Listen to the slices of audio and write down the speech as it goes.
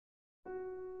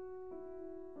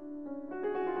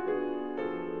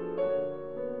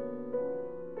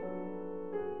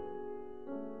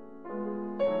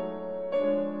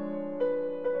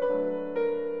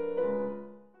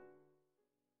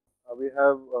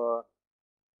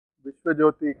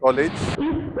Vishwajyoti College.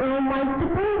 If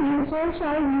multiple users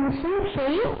are using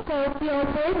same copy of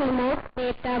a remote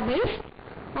database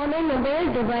on a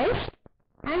mobile device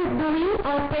and doing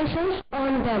operations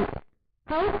on them,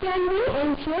 how can we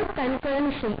ensure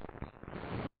concurrency?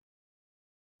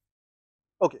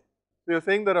 Okay, so you're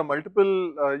saying there are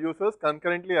multiple users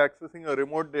concurrently accessing a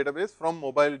remote database from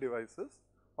mobile devices.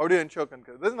 How do you ensure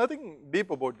concurrency? There's nothing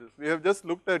deep about this. We have just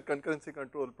looked at concurrency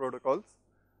control protocols,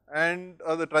 and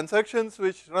the transactions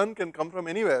which run can come from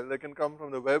anywhere. They can come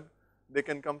from the web, they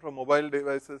can come from mobile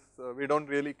devices. We don't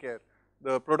really care.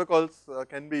 The protocols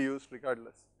can be used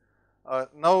regardless.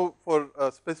 Now, for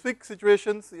specific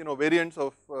situations, variants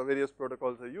of various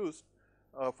protocols are used.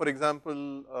 For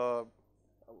example,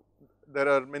 there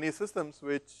are many systems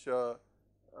which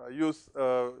use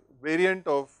a variant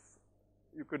of,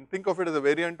 you can think of it as a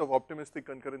variant of optimistic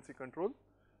concurrency control,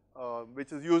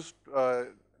 which is used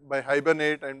by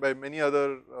Hibernate and by many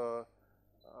other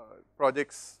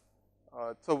projects.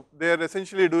 So they are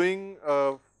essentially doing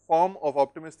a form of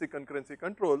optimistic concurrency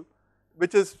control,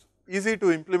 which is easy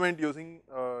to implement using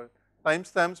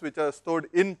timestamps which are stored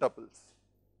in tuples.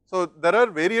 So there are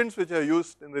variants which are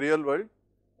used in the real world,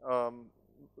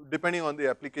 depending on the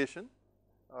application.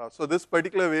 So this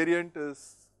particular variant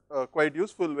is quite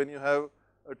useful when you have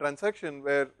a transaction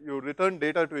where you return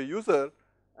data to a user,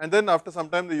 and then after some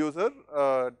time the user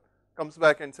comes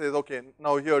back and says, okay,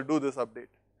 now here do this update.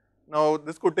 Now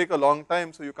this could take a long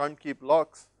time, so you can't keep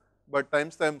locks, but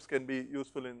timestamps can be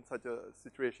useful in such a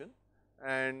situation,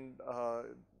 and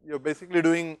you're basically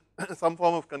doing some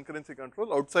form of concurrency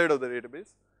control outside of the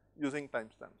database using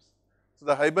timestamps. So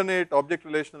the Hibernate object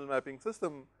relational mapping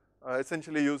system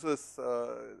essentially uses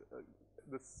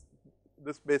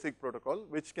this basic protocol,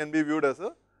 which can be viewed as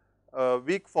a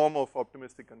weak form of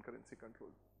optimistic concurrency control.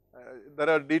 There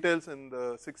are details in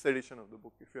the 6th edition of the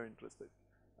book if you're interested.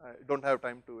 I don't have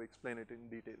time to explain it in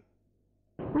detail.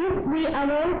 If we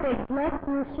avoid deadlock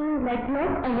using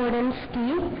deadlock avoidance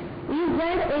scheme, is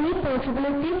there any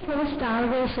possibility for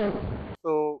starvation?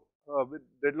 So with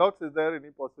deadlocks, is there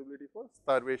any possibility for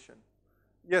starvation?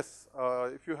 Yes,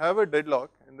 if you have a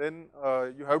deadlock and then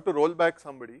you have to roll back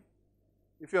somebody,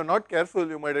 if you are not careful,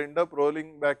 you might end up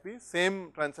rolling back the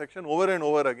same transaction over and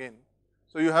over again.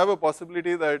 So you have a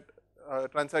possibility that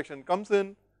transaction comes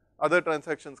in, other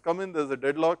transactions come in, there's a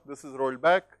deadlock, this is rolled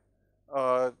back,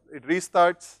 it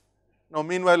restarts. Now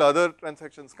meanwhile other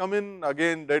transactions come in,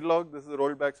 again deadlock, this is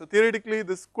rolled back. So theoretically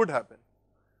this could happen.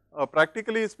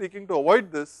 Practically speaking, to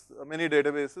avoid this, many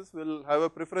databases will have a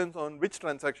preference on which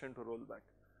transaction to roll back.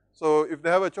 So if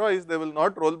they have a choice, they will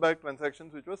not roll back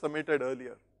transactions which were submitted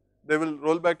earlier. They will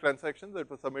roll back transactions that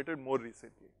were submitted more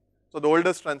recently. So the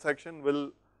oldest transaction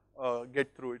will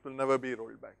get through, it will never be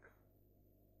rolled back.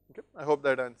 Okay, I hope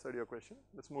that answered your question.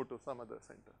 Let's move to some other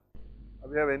center.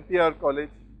 We have NPR College.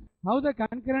 How the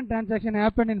concurrent transaction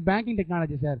happen in banking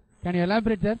technology, sir? Can you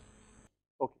elaborate, sir?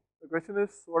 Okay, the question is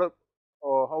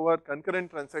how are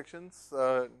concurrent transactions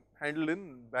handled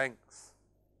in banks?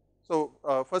 So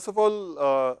first of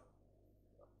all,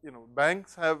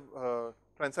 banks have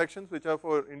transactions which are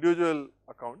for individual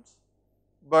accounts,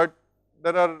 but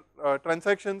there are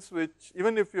transactions which,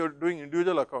 even if you're doing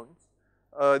individual accounts,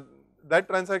 that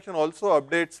transaction also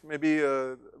updates maybe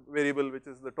a variable which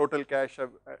is the total cash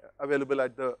available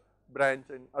at the branch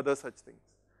and other such things.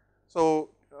 So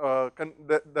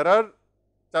there are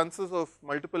chances of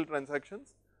multiple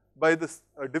transactions by this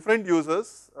different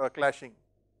users clashing.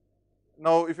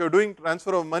 Now if you're doing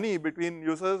transfer of money between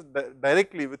users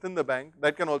directly within the bank,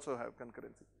 that can also have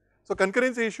concurrency. So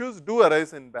concurrency issues do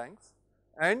arise in banks,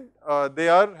 and they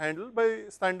are handled by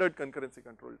standard concurrency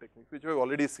control techniques, which we have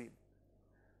already seen.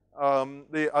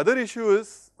 The other issue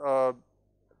is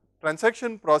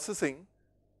transaction processing,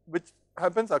 which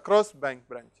happens across bank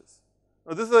branches.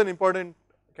 Now this is an important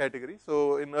category.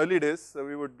 So in early days,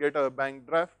 we would get a bank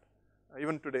draft.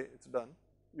 Even today it's done.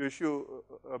 You issue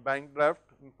a bank draft,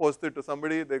 post it to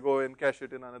somebody, they go and cash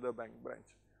it in another bank branch.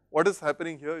 What is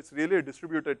happening here? It's really a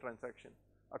distributed transaction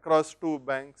across 2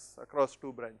 banks, across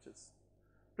 2 branches.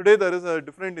 Today there is a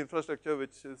different infrastructure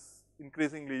which is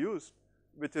increasingly used,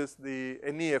 which is the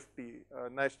NEFT,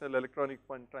 National Electronic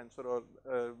Fund Transfer, or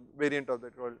variant of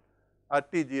that called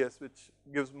RTGS, which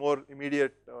gives more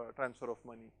immediate transfer of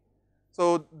money.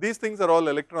 So these things are all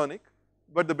electronic,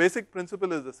 but the basic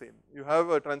principle is the same. You have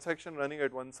a transaction running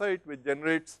at one site which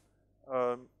generates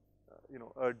a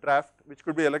draft which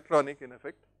could be electronic in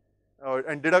effect,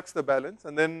 and deducts the balance,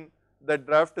 and then that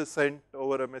draft is sent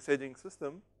over a messaging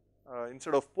system.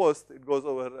 Instead of post, it goes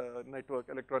over a network,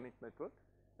 electronic network,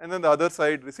 and then the other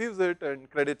side receives it and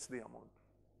credits the amount.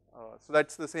 So that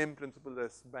is the same principle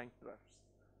as bank drafts.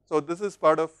 So this is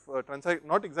part of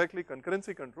not exactly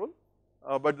concurrency control,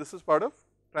 but this is part of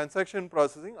transaction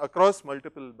processing across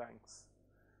multiple banks.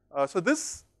 So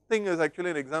this thing is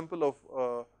actually an example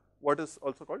of what is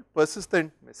also called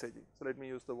persistent messaging. So let me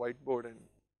use the whiteboard and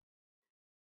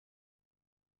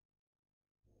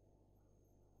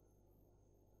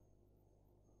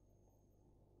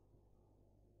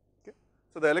okay.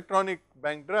 So the electronic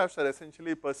bank drafts are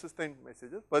essentially persistent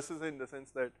messages, persistent in the sense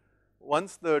that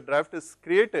once the draft is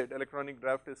created, electronic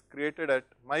draft is created at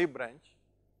my branch,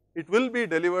 it will be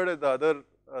delivered at the other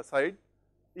side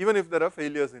even if there are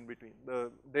failures in between. The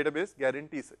database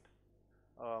guarantees it.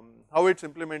 How it's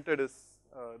implemented is,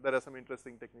 there are some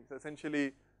interesting techniques.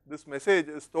 Essentially, this message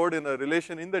is stored in a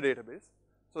relation in the database.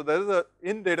 So there is a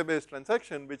in database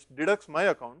transaction which deducts my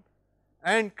account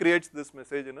and creates this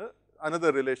message in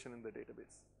another relation in the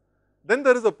database. Then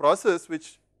there is a process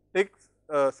which takes,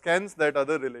 scans that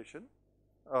other relation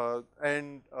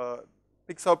and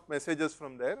picks up messages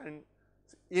from there and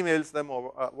emails them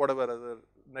or whatever other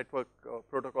network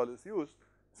protocol is used,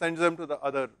 sends them to the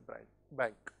other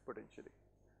bank potentially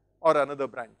or another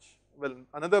branch. Well,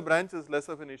 another branch is less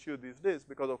of an issue these days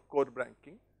because of core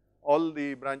banking. All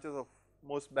the branches of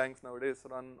most banks nowadays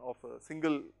run off a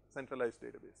single centralized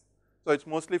database. So it's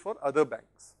mostly for other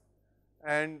banks.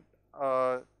 And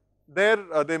there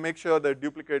they make sure that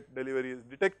duplicate delivery is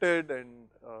detected and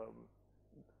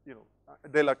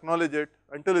they'll acknowledge it.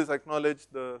 Until it's acknowledged,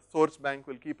 the source bank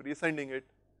will keep resending it,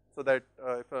 so that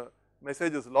if a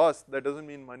message is lost, that doesn't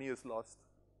mean money is lost,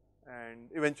 and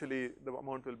eventually the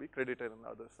amount will be credited on the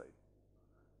other side.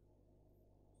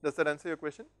 Does that answer your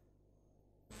question?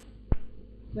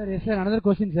 Sir, yes sir, another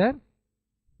question sir.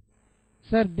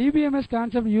 Sir, DBMS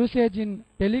concept usage in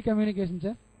telecommunication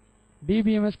sir?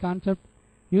 DBMS concept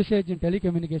usage in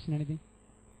telecommunication, anything?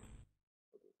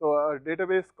 So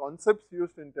database concepts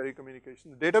used in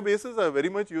telecommunications. Databases are very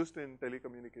much used in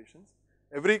telecommunications.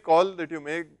 Every call that you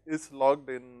make is logged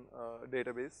in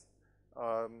database.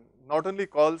 Not only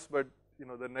calls, but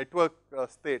the network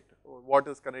state, what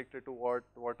is connected to what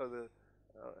are the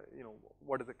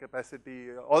what is the capacity,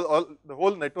 all the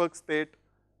whole network state,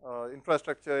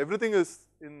 infrastructure, everything is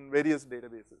in various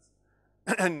databases.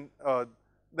 And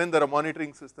then there are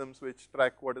monitoring systems which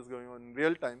track what is going on in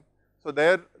real time. So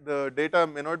there the data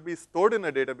may not be stored in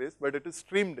a database, but it is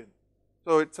streamed in.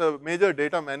 So it's a major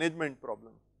data management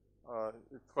problem.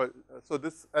 It's called, so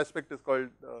this aspect is called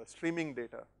streaming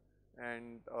data,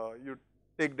 and you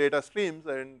take data streams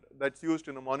and that's used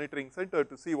in a monitoring center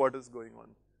to see what is going on.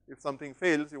 If something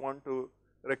fails, you want to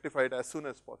rectify it as soon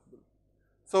as possible.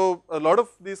 So a lot of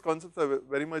these concepts are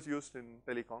very much used in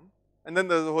telecom. And then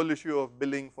there's a whole issue of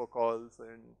billing for calls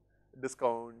and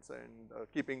discounts and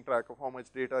keeping track of how much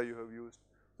data you have used.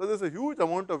 So there's a huge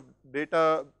amount of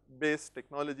database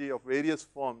technology of various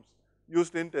forms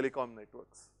used in telecom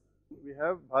networks. We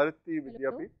have Bharati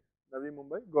Vidyapith, Navi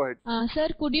Mumbai. Go ahead. Sir,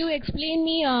 could you explain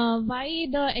me why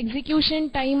the execution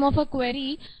time of a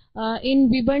query in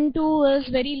Ubuntu is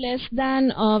very less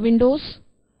than Windows?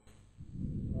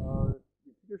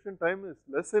 Execution time is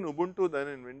less in Ubuntu than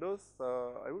in Windows.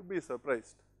 I would be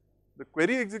surprised. The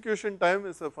query execution time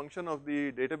is a function of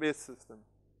the database system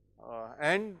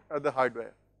and the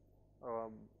hardware.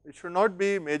 It should not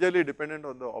be majorly dependent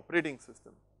on the operating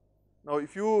system. Now,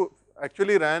 if you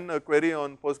actually ran a query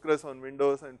on Postgres on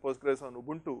Windows and Postgres on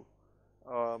Ubuntu,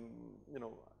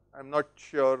 I'm not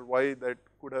sure why that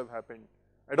could have happened.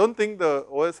 I don't think the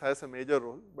OS has a major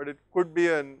role, but it could be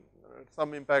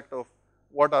some impact of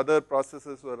what other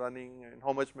processes were running and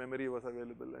how much memory was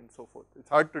available and so forth. It's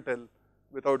hard to tell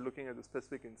without looking at the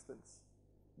specific instance,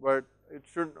 but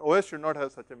OS should not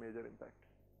have such a major impact.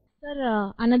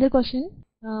 Sir, another question.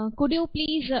 Could you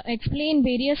please explain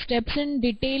various steps in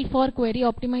detail for query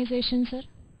optimization, sir?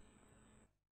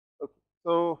 Okay.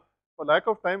 So for lack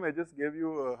of time, I just gave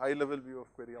you a high level view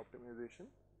of query optimization,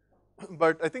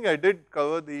 but I think I did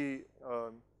cover the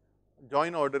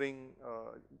join ordering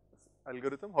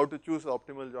algorithm, how to choose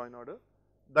optimal join order.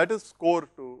 That is core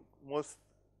to most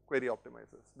query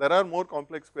optimizers. There are more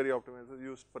complex query optimizers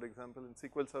used, for example, in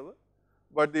SQL Server,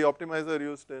 but the optimizer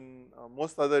used in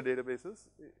most other databases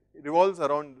revolves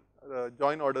around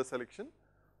join order selection,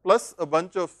 plus a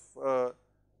bunch of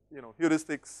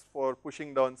heuristics for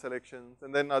pushing down selections,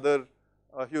 and then other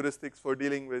heuristics for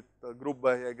dealing with group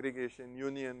by aggregation,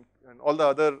 union, and all the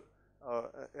other,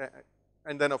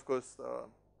 and then of course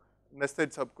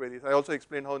nested subqueries. I also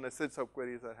explained how nested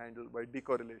subqueries are handled by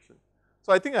decorrelation.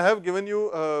 So I think I have given you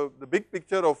the big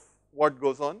picture of what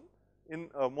goes on in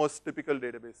most typical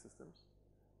database systems.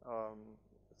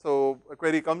 So a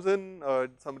query comes in,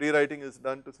 some rewriting is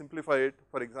done to simplify it,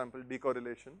 for example,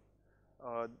 decorrelation.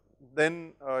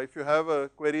 Then if you have a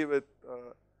query with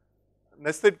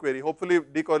nested query, hopefully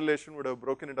decorrelation would have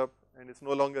broken it up and it's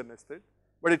no longer nested,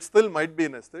 but it still might be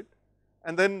nested.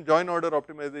 And then join order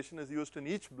optimization is used in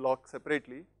each block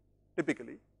separately,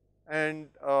 typically, and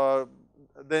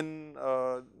then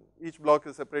each block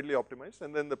is separately optimized,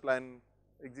 and then the plan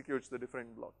executes the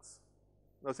different blocks.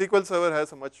 Now SQL Server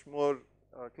has a much more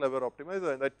clever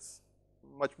optimizer, and that's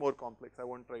much more complex. I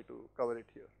won't try to cover it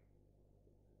here.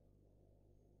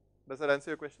 Does that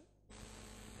answer your question?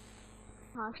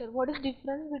 Sir, what is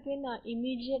difference between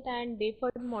immediate and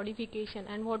deferred modification,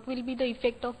 and what will be the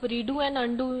effect of redo and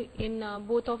undo in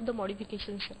both of the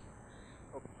modifications, sir?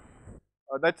 Okay.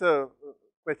 That's a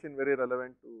question very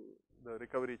relevant to the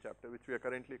recovery chapter, which we are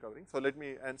currently covering. So let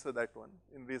me answer that one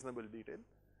in reasonable detail.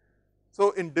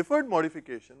 So in deferred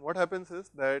modification, what happens is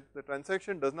that the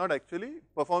transaction does not actually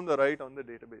perform the write on the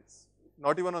database,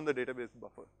 not even on the database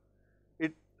buffer.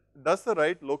 It does the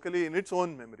write locally in its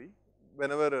own memory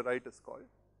whenever a write is called.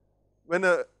 When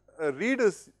a read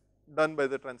is done by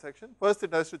the transaction, first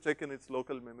it has to check in its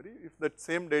local memory if that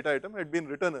same data item had been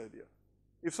written earlier.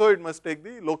 If so, it must take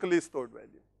the locally stored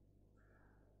value.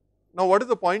 Now what is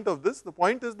the point of this? The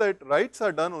point is that writes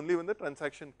are done only when the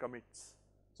transaction commits.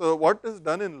 So what is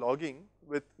done in logging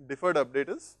with deferred update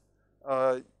is,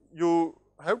 you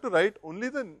have to write only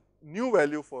the new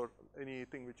value for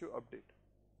anything which you update.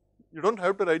 You don't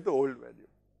have to write the old value.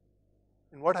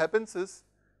 And what happens is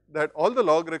that all the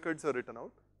log records are written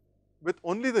out with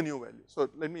only the new value. So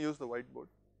let me use the whiteboard.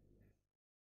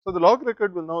 So the log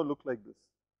record will now look like this: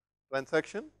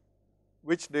 transaction,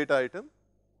 which data item,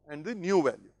 and the new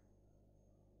value.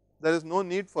 There is no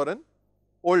need for an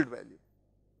old value,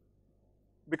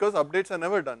 because updates are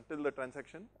never done till the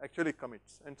transaction actually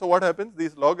commits. And so what happens,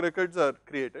 these log records are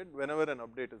created whenever an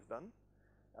update is done,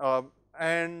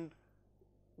 and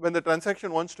when the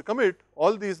transaction wants to commit,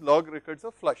 all these log records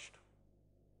are flushed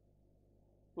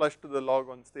to the log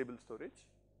on stable storage.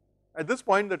 At this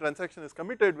point, the transaction is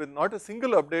committed with not a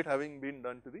single update having been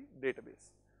done to the database.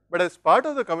 But as part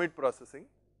of the commit processing,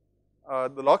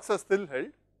 the logs are still held,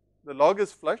 the log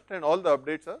is flushed, and all the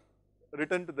updates are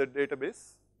written to the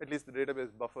database, at least the database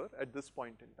buffer, at this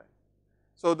point in time.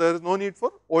 So there is no need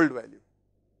for old value,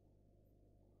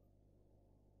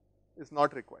 it's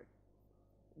not required.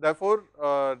 Therefore,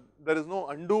 there is no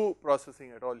undo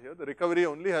processing at all here. The recovery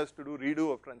only has to do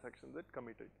redo of transactions that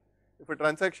committed. If a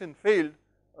transaction failed,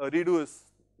 a redo is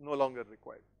no longer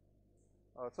required.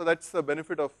 So that's the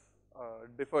benefit of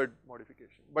deferred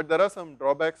modification. But there are some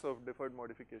drawbacks of deferred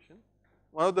modification.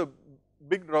 One of the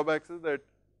big drawbacks is that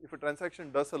if a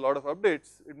transaction does a lot of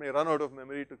updates, it may run out of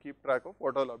memory to keep track of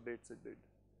what all updates it did.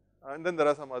 And then there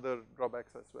are some other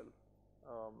drawbacks as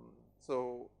well.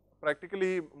 So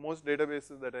practically most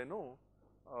databases that I know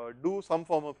do some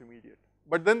form of immediate,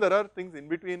 but then there are things in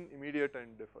between immediate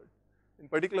and deferred. In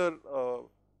particular,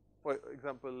 for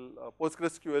example,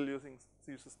 PostgreSQL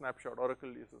uses snapshot, Oracle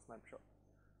uses snapshot.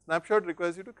 Snapshot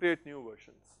requires you to create new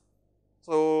versions.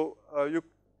 So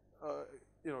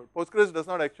Postgres does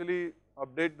not actually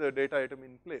update the data item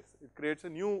in place. It creates a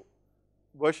new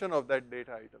version of that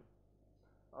data item.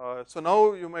 So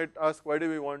now you might ask, why do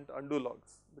we want undo logs?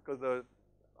 Because the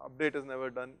update is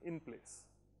never done in place.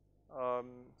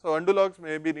 So undo logs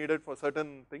may be needed for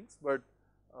certain things, but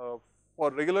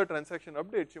for regular transaction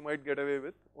updates, you might get away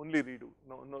with only redo.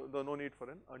 No need for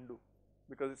an undo,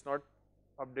 because it's not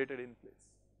updated in place.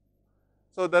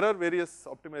 So there are various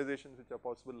optimizations which are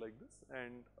possible like this,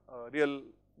 and real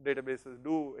databases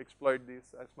do exploit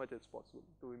these as much as possible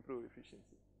to improve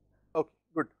efficiency. Okay,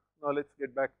 good. Now let's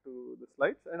get back to the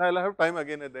slides, and I'll have time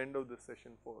again at the end of this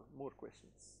session for more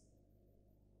questions.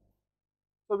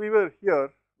 So we were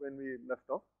here when we left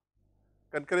off.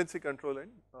 Concurrency control and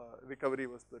recovery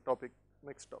was the topic,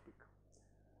 next topic.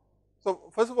 So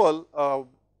first of all,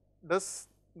 does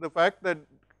the fact that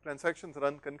transactions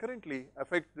run concurrently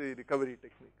affect the recovery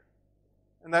technique?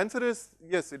 And the answer is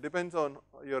yes, it depends on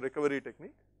your recovery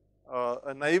technique.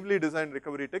 A naively designed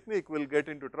recovery technique will get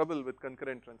into trouble with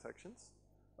concurrent transactions.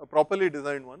 A properly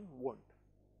designed one won't.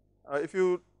 If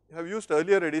you have used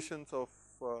earlier editions of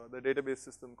the database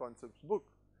system concepts book,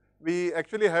 we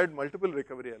actually had multiple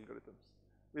recovery algorithms.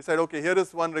 We said, okay, here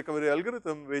is one recovery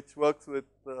algorithm which works with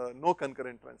no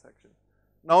concurrent transaction.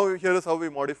 Now here is how we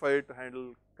modify it to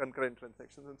handle concurrent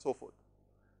transactions and so forth.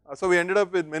 So we ended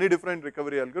up with many different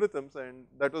recovery algorithms, and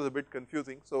that was a bit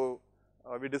confusing. So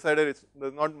we decided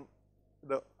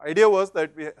the idea was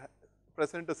that we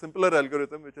present a simpler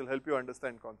algorithm which will help you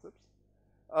understand concepts.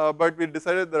 but we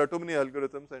decided there are too many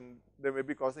algorithms and they may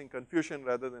be causing confusion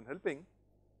rather than helping.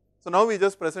 So now we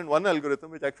just present one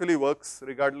algorithm which actually works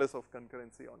regardless of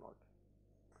concurrency or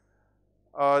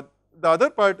not. The other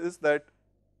part is that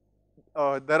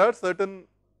there are certain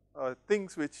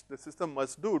things which the system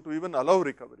must do to even allow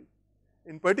recovery.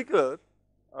 In particular,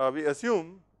 we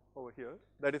assume over here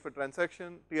that if a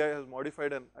transaction Ti has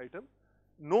modified an item,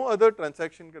 no other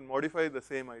transaction can modify the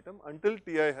same item until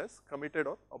Ti has committed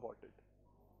or aborted.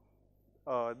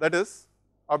 That is,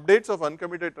 updates of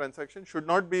uncommitted transactions should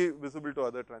not be visible to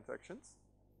other transactions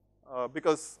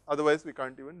because otherwise we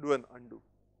can't even do an undo.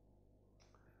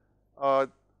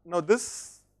 Now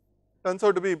this turns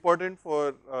out to be important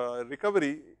for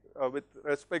recovery with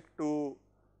respect to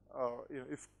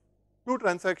if two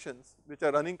transactions which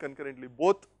are running concurrently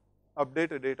both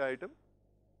update a data item.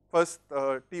 First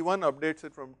T1 updates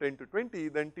it from 10 to 20,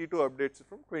 then T2 updates it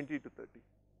from 20 to 30.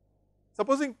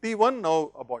 Supposing T1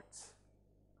 now aborts.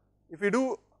 If we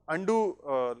do undo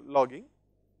logging,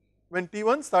 when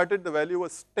T1 started the value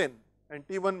was 10 and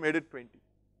T1 made it 20.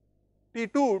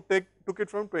 T2 took it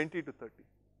from 20 to 30.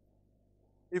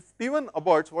 If T1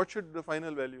 aborts, what should the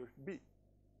final value be?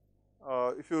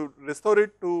 If you restore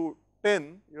it to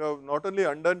 10, you have not only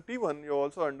undone T1, you have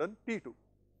also undone T2.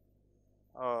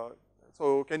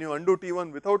 So can you undo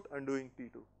T1 without undoing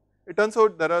T2? It turns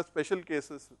out there are special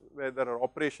cases where there are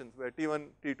operations where T1,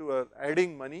 T2 are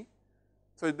adding money.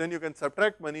 So then you can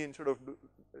subtract money instead of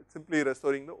simply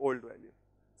restoring the old value.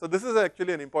 So this is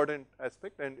actually an important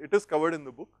aspect and it is covered in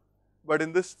the book, but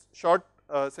in this short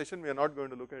session we are not going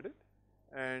to look at it.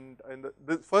 And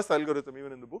the first algorithm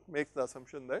even in the book makes the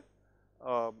assumption that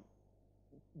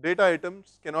data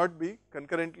items cannot be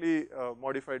concurrently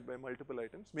modified by multiple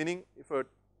items, meaning if a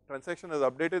transaction has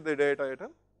updated the data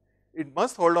item, it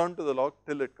must hold on to the log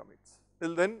till it commits.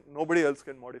 Till then nobody else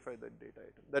can modify that data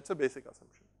item. That's a basic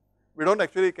assumption. We don't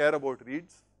actually care about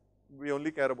reads, we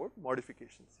only care about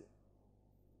modifications here.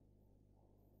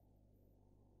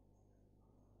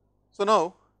 So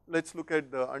now let's look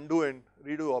at the undo and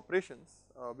redo operations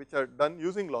which are done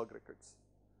using log records.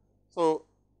 So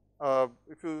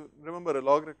if you remember, a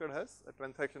log record has a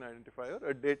transaction identifier,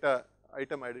 a data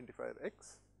item identifier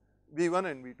X, V1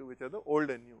 and V2 which are the old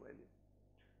and new value.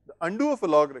 The undo of a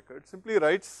log record simply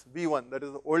writes V1, that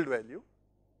is the old value,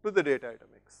 to the data item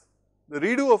X. The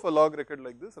redo of a log record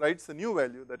like this writes the new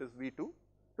value, that is V2,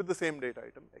 to the same data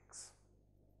item X.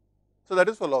 So that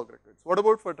is for log records. What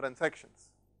about for transactions?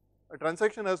 A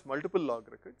transaction has multiple log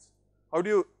records. How do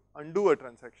you undo a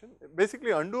transaction?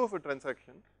 Basically, undo of a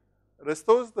transaction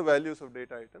restores the values of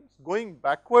data items going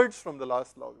backwards from the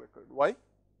last log record. Why?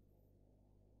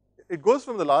 It goes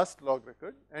from the last log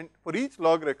record and for each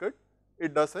log record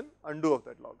it does an undo of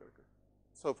that log record.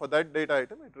 So for that data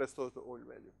item it restores the old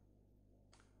value.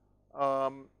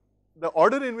 The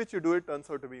order in which you do it turns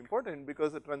out to be important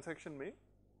because the transaction may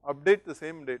update the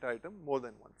same data item more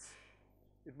than once.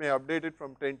 It may update it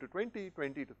from 10 to 20,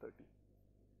 20 to 30.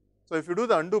 So if you do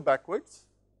the undo backwards,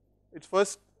 it's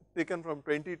first taken from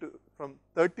 30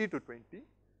 to 20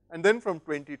 and then from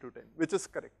 20 to 10, which is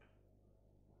correct.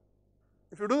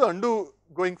 If you do the undo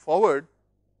going forward,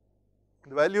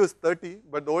 the value is 30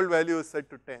 but the old value is set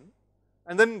to 10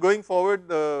 and then going forward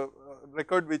the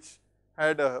record which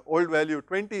had a old value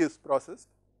 20 is processed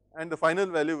and the final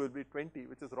value will be 20,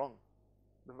 which is wrong.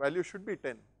 The value should be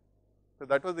 10. So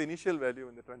that was the initial value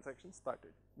when the transaction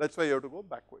started. That's why you have to go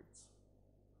backwards.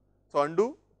 So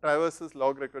undo traverses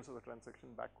log records of the transaction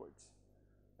backwards.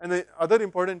 And the other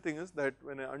important thing is that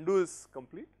when an undo is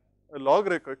complete, a log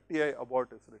record Ti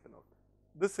abort is written out.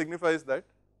 This signifies that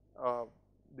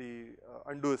the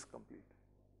undo is complete.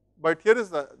 But here is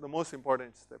the most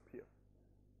important step here.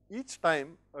 Each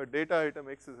time a data item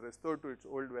X is restored to its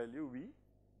old value V,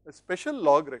 a special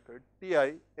log record Ti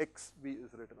XV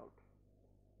is written out.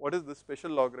 What is this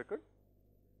special log record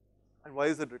and why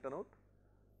is it written out?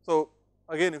 So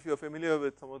again, if you are familiar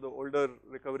with some of the older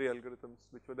recovery algorithms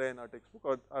which were there in our textbook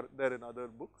or are there in other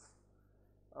books,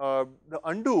 the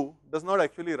undo does not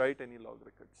actually write any log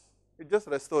records. It just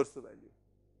restores the value.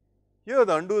 Here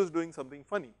the undo is doing something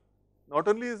funny. Not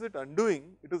only is it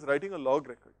undoing, it is writing a log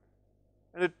record.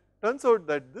 And it turns out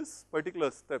that this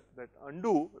particular step, that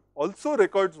undo also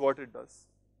records what it does,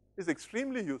 is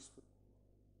extremely useful.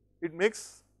 It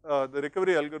makes the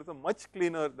recovery algorithm much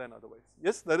cleaner than otherwise.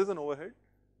 Yes, there is an overhead.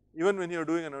 Even when you are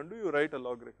doing an undo, you write a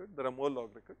log record, there are more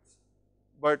log records.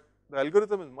 But the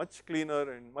algorithm is much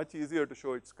cleaner and much easier to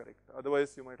show it's correct.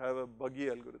 Otherwise, you might have a buggy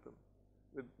algorithm.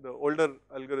 With the older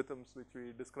algorithms which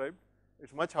we described,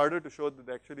 it's much harder to show that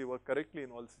they actually work correctly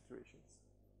in all situations.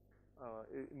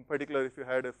 In particular, if you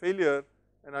had a failure,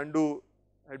 an undo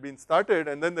had been started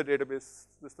and then the database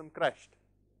system crashed.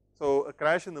 So a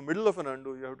crash in the middle of an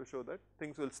undo, you have to show that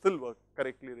things will still work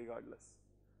correctly regardless.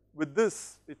 With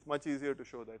this, it's much easier to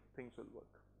show that things will work.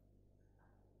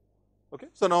 Okay,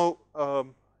 so now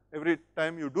every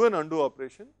time you do an undo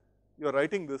operation, you are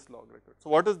writing this log record. So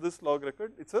what is this log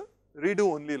record? It's a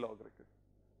redo only log record.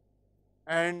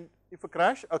 And if a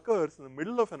crash occurs in the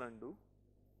middle of an undo,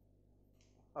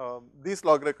 these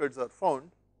log records are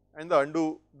found and the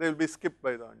undo, they will be skipped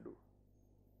by the undo.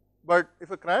 But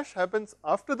if a crash happens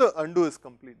after the undo is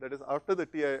complete, that is after the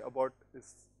TI abort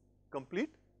is complete,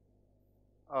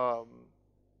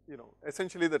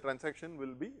 essentially the transaction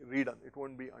will be redone, it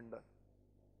won't be undone.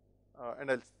 And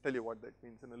I'll tell you what that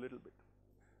means in a little bit.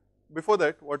 Before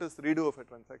that, what is redo of a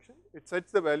transaction? It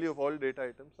sets the value of all data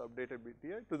items updated by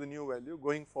TI to the new value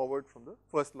going forward from the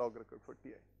first log record for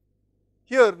TI.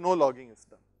 Here no logging is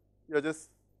done, you are just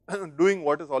doing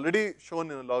what is already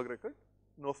shown in a log record,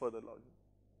 no further logging.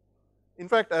 In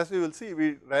fact, as we will see,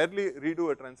 we rarely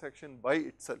redo a transaction by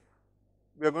itself.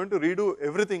 We are going to redo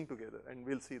everything together and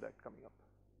we will see that coming up.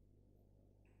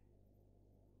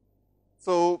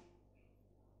 So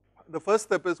the first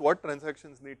step is what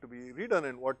transactions need to be redone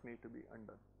and what need to be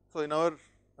undone. So in our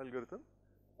algorithm,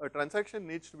 a transaction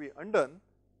needs to be undone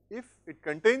if it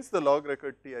contains the log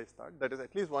record TI start, that is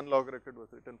at least one log record was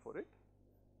written for it,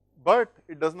 but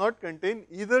it does not contain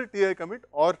either TI commit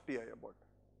or TI abort.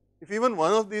 If even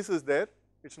one of these is there,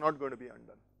 it's not going to be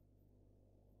undone.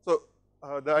 So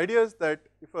the idea is that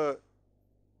if a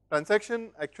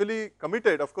transaction actually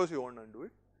committed, of course you won't undo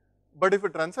it, but if a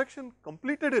transaction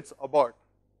completed its abort,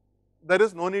 there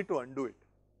is no need to undo it.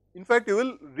 In fact, you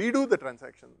will redo the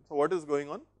transaction. So what is going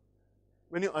on?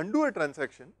 When you undo a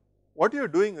transaction, what you are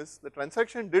doing is the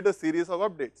transaction did a series of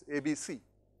updates ABC.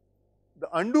 The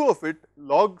undo of it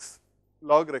logs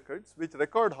log records which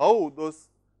record how those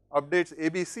updates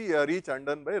ABC are each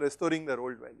undone by restoring their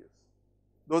old values.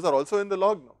 Those are also in the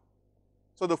log now.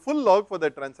 So the full log for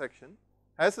that transaction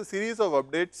has a series of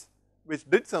updates which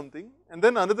did something and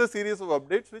then another series of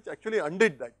updates which actually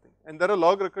undid that thing, and there are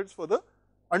log records for the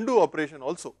undo operation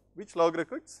also. Which log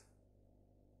records?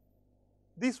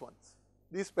 These ones,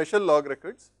 these special log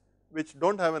records which do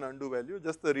not have an undo value,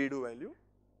 just the redo value,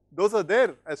 those are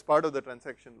there as part of the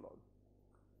transaction log.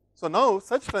 So now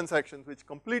such transactions which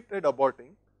completed aborting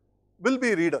will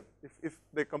be redone. If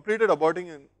they completed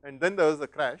aborting and then there was a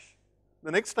crash,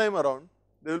 the next time around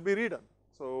they will be redone.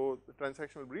 So the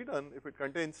transaction will be redone if it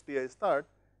contains TI start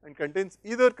and contains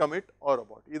either commit or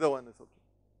abort, either one is okay,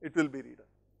 it will be redone.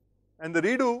 And the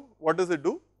redo, what does it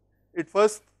do? It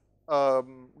first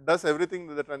does everything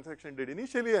that the transaction did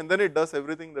initially and then it does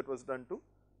everything that was done to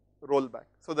roll back.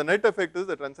 So the net effect is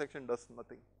the transaction does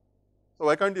nothing. So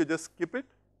why can't you just skip it?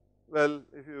 Well,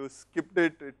 if you skipped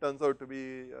it, it turns out to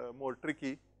be more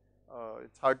tricky,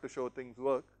 it's hard to show things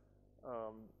work.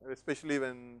 Especially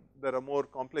when there are more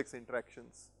complex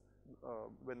interactions,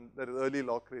 when there is early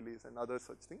lock release and other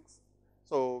such things.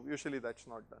 So usually that's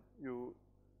not done. You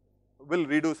will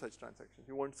redo such transactions,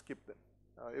 you won't skip them.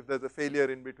 If there's a failure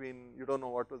in between, you don't know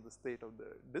what was the state of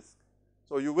the disk,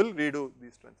 so you will redo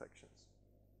these transactions.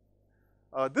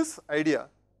 This idea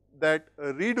that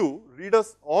a redo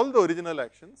redoes all the original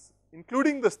actions,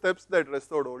 including the steps that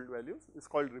restored old values, is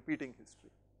called repeating history.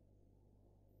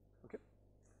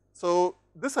 So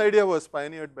this idea was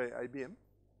pioneered by IBM.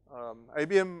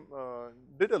 IBM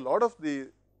did a lot of the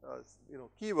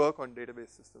key work on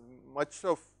database systems. Much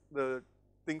of the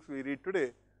things we read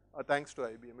today are thanks to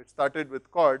IBM. It started with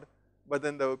CORD, but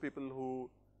then there were people who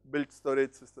built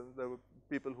storage systems, there were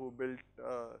people who built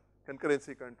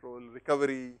concurrency control,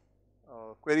 recovery,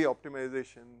 query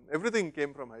optimization, everything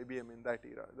came from IBM in that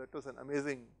era. That was an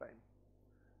amazing time.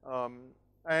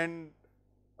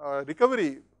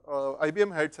 Recovery,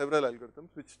 IBM had several algorithms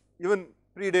which even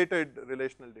predated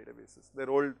relational databases. Their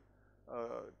old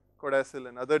Codacil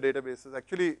and other databases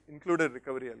actually included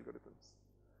recovery algorithms.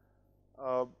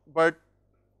 But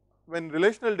when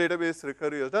relational database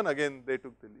recovery was done, again they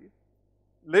took the lead.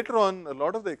 Later on, a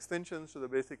lot of the extensions to the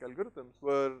basic algorithms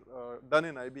were done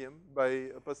in IBM by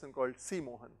a person called C.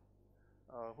 Mohan,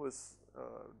 who is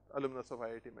alumnus of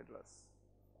IIT Madras,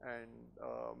 and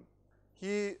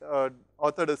he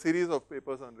authored a series of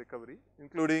papers on recovery,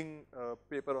 including a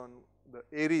paper on the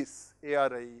ARIES,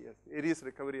 A-R-I-E-S, ARIES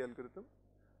recovery algorithm,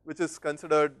 which is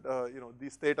considered the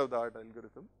state of the art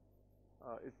algorithm.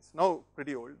 It's now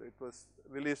pretty old. It was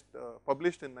released,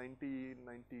 published in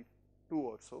 1992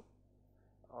 or so.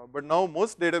 But now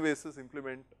most databases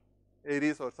implement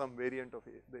ARIES or some variant of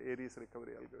the ARIES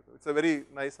recovery algorithm. It's a very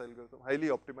nice algorithm, highly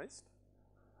optimized.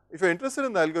 If you're interested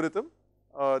in the algorithm,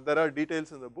 there are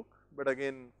details in the book, but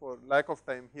again for lack of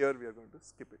time here we are going to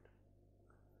skip it.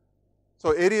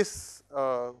 So Aries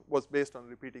was based on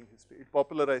repeating history, it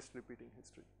popularized repeating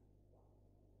history.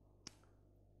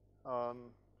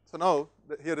 So now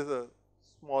here is a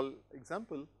small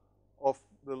example of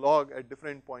the log at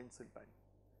different points in time.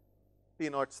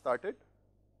 T0 started,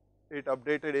 it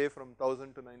updated A from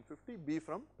 1000 to 950, B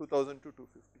from 2000 to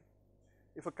 250.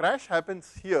 If a crash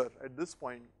happens here at this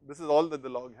point, this is all that the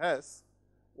log has,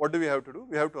 what do we have to do?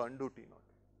 We have to undo T0.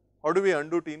 How do we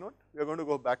undo T0? We are going to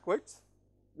go backwards,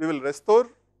 we will restore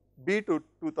B to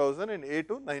 2000 and A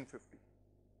to 950.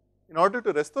 In order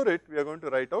to restore it, we are going to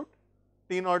write out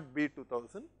T0 B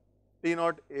 2000,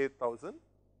 T0 A 1000,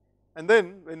 and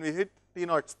then when we hit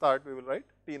T0 start, we will write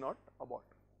T0 abort.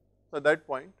 So at that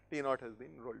point, T0 has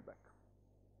been rolled back.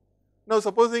 Now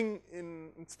supposing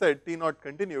instead T0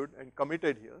 continued and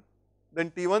committed here,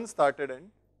 then T1 started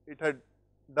and it had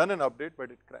done an update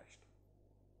but it crashed.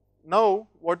 Now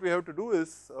what we have to do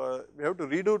is we have to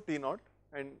redo T0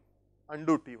 and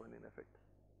undo T1 in effect.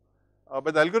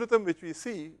 But the algorithm which we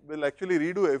see will actually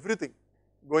redo everything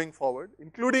going forward,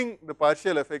 including the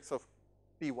partial effects of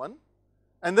T1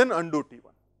 and then undo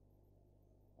T1.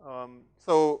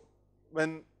 So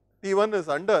when T1 is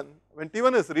undone, when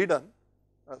T1 is redone,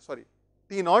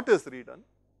 T0 is redone,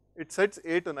 it sets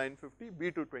A to 950,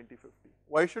 B to 2050.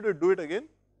 Why should it do it again?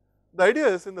 The idea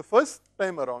is in the first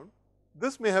time around,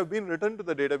 this may have been written to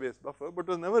the database buffer, but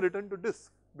was never written to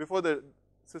disk. Before the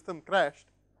system crashed,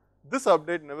 this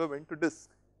update never went to disk.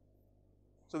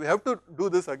 So we have to do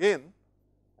this again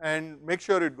and make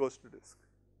sure it goes to disk.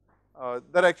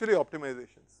 There are actually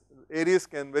optimizations. Aries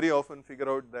can very often figure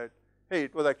out that, hey,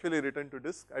 it was actually written to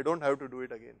disk, I don't have to do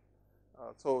it again.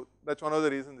 So that's one of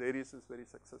the reasons Aries is very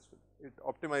successful. It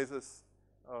optimizes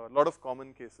a lot of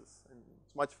common cases and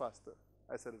it's much faster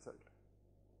as a result.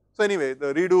 So anyway,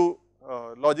 the redo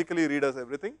logically redoes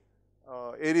everything.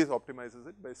 Aries optimizes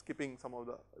it by skipping some of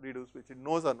the redos which it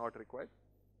knows are not required.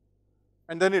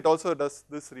 And then it also does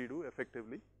this redo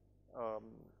effectively.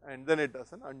 And then it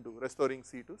does an undo, restoring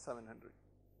C to 700.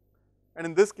 And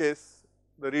in this case,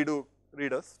 the redo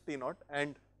redoes T0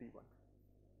 and T1.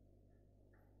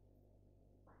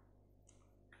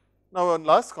 Now one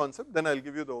last concept, then I will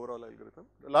give you the overall algorithm.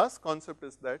 The last concept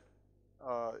is that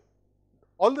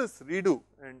all this redo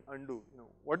and undo,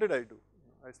 what did I do?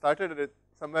 I started it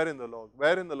somewhere in the log.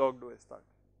 Where in the log do I start?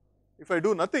 If I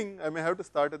do nothing, I may have to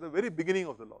start at the very beginning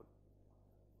of the log.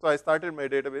 So I started my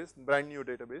database, brand new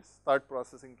database, start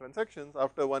processing transactions,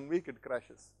 after 1 week it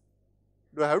crashes.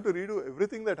 Do I have to redo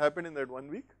everything that happened in that 1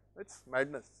 week? That's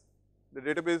madness. The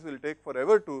database will take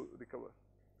forever to recover.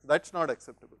 That's not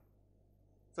acceptable.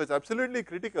 So it's absolutely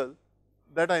critical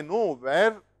that I know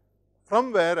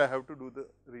from where I have to do the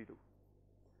redo.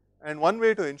 And one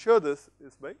way to ensure this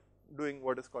is by doing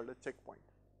what is called a checkpoint.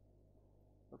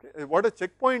 Okay. What a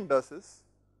checkpoint does is,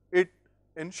 it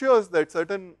ensures that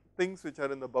certain things which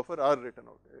are in the buffer are written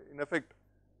out. In effect,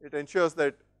 it ensures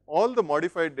that all the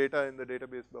modified data in the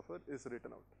database buffer is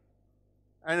written out.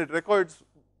 And it records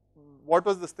what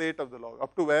was the state of the log,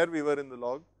 up to where we were in the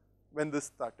log when this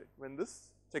started, when this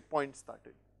checkpoint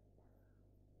started.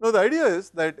 Now the idea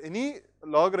is that any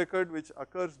log record which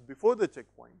occurs before the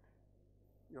checkpoint,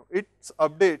 its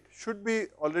update should be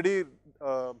already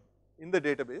in the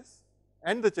database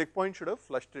and the checkpoint should have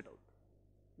flushed it out.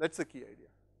 That's the key idea.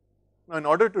 Now in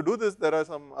order to do this, there are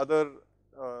some other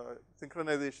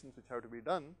synchronizations which have to be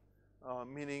done,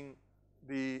 meaning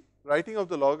the writing of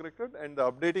the log record and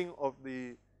the updating of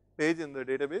the page in the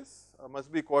database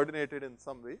must be coordinated in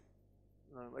some way.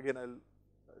 Again, I will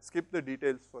skip the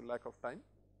details for lack of time,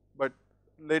 but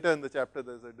later in the chapter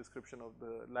there is a description of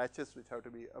the latches which have to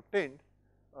be obtained.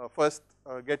 First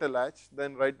get a latch,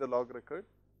 then write the log record,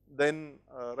 then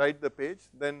write the page,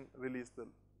 then release the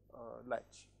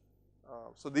latch.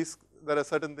 So there are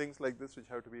certain things like this which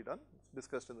have to be done, it's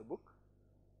discussed in the book.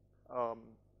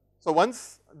 So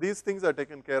once these things are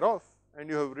taken care of and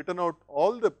you have written out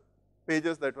all the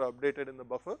pages that were updated in the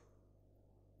buffer,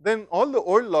 then all the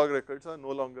old log records are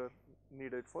no longer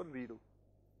needed for redo.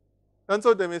 Turns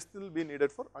out they may still be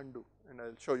needed for undo, and I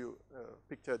will show you a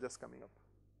picture just coming up.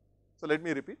 So let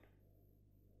me repeat.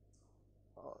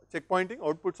 Checkpointing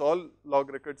outputs all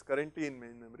log records currently in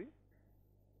main memory.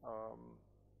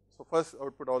 So first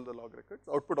output all the log records,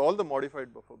 output all the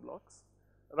modified buffer blocks,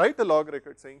 write a log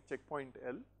record saying checkpoint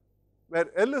L, where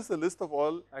L is the list of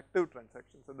all active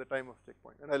transactions at the time of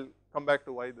checkpoint, and I will come back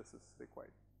to why this is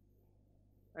required.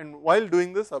 And while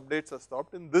doing this, updates are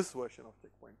stopped in this version of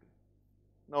checkpointing.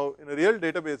 Now in a real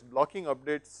database, blocking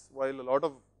updates while a lot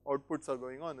of outputs are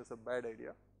going on is a bad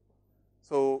idea.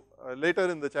 So later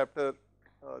in the chapter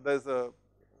there is a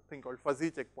thing called fuzzy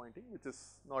checkpointing, which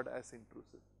is not as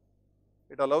intrusive.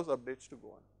 It allows updates to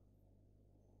go on.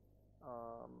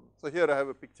 So here I have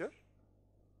a picture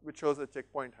which shows a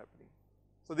checkpoint happening.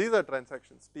 So these are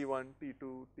transactions T1,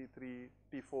 T2, T3,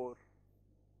 T4,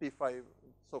 T5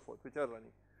 and so forth which are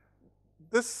running.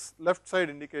 This left side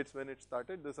indicates when it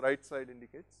started, this right side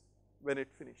indicates when it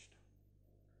finished.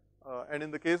 And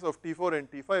in the case of T4 and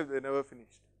T5 they never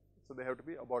finished, so they have to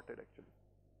be aborted actually.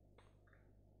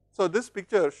 So this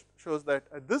picture shows that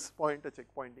at this point a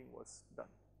checkpointing was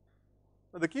done.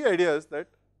 Now the key idea is that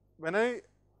when I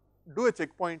do a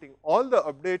checkpointing, all the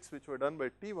updates which were done by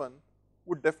T1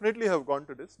 would definitely have gone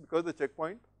to disk because the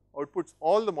checkpoint outputs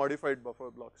all the modified buffer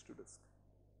blocks to disk.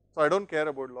 So I don't care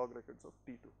about log records of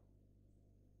T2.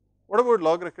 What about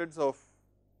log records of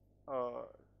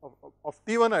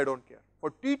T1? I don't care.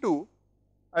 For T2,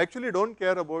 I actually don't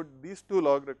care about these two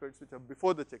log records which are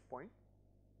before the checkpoint,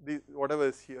 whatever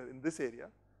is here in this area,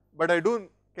 but I do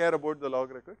care about the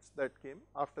log records that came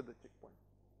after the checkpoint.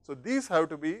 So these have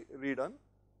to be redone,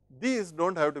 these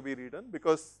don't have to be redone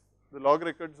because the log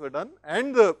records were done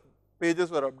and the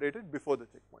pages were updated before the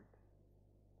checkpoint.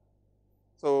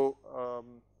 So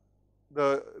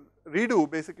the redo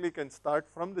basically can start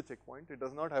from the checkpoint, it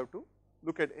does not have to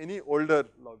look at any older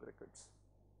log records.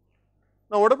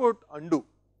 Now what about undo?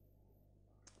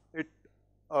 It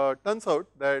turns out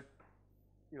that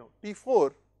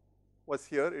T4 was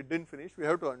here, it didn't finish, we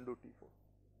have to undo T4.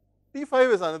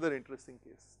 T5 is another interesting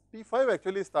case. T5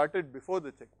 actually started before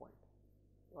the checkpoint.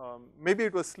 Maybe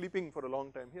it was sleeping for a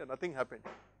long time here, nothing happened.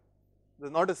 There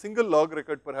is not a single log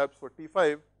record perhaps for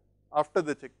T5 after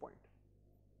the checkpoint.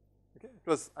 Okay, it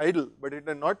was idle, but it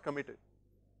had not committed.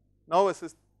 Now a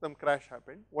system crash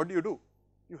happened. What do?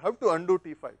 You have to undo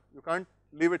T5. You can't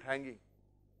leave it hanging,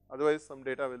 otherwise some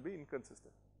data will be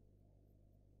inconsistent.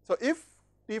 So if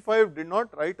T5 did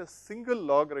not write a single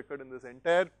log record in this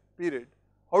entire period,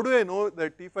 how do I know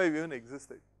that T5 even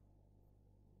existed?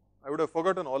 I would have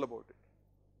forgotten all about it.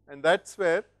 And that's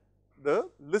where the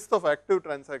list of active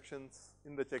transactions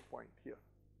in the checkpoint here.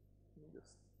 Let me just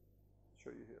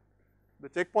show you here. The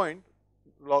checkpoint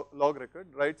log record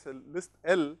writes a list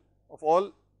L of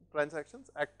all transactions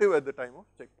active at the time of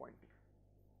checkpointing.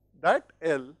 That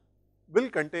L will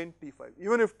contain T5.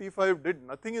 Even if T5 did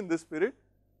nothing in this period,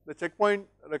 the checkpoint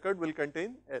record will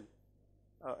contain L.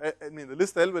 The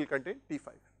list L will contain T5.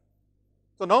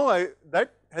 So now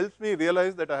that helps me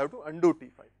realize that I have to undo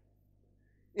T5.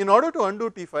 In order to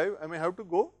undo T5, I may have to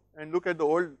go and look at the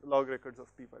old log records of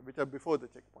T5 which are before the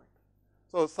checkpoint.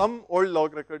 So some old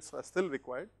log records are still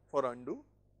required for undo,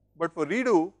 but for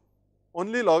redo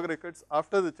only log records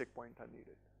after the checkpoint are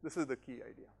needed. This is the key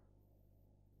idea.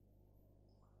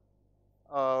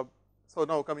 So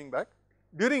now coming back,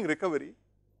 during recovery,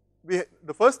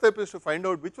 the first step is to find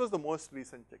out which was the most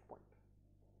recent checkpoint,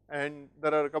 and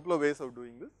there are a couple of ways of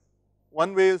doing this.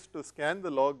 One way is to scan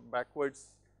the log backwards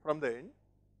from the end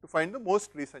to find the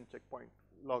most recent checkpoint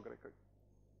log record,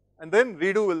 and then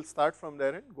redo will start from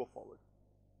there and go forward.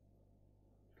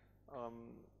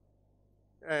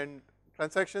 And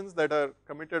transactions that are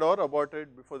committed or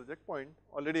aborted before the checkpoint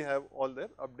already have all their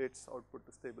updates output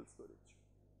to stable storage.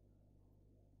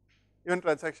 Even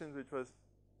transactions which was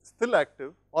still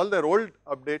active, all their old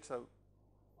updates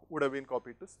would have been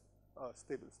copied to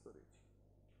stable storage.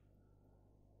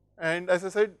 And as I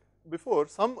said before,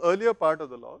 some earlier part of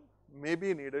the log may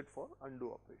be needed for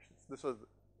undo operations. This was the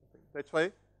thing. That's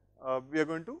why we are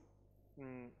going to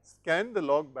scan the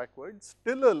log backwards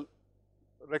till a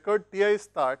record Ti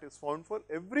start is found for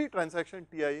every transaction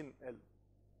Ti in L.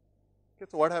 Okay,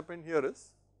 so what happened here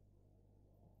is,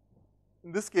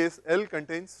 in this case L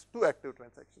contains two active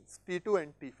transactions, T2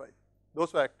 and T5,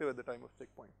 those were active at the time of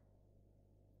checkpoint.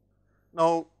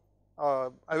 Now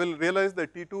I will realize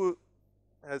that T2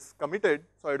 has committed,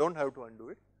 so I don't have to undo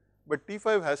it, but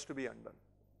T5 has to be undone.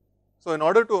 So in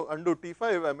order to undo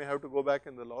T5, I may have to go back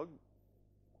in the log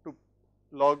to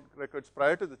log records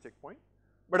prior to the checkpoint,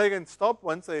 but I can stop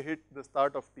once I hit the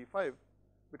start of T5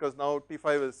 because now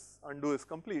T5 undo is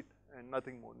complete and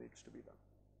nothing more needs to be done.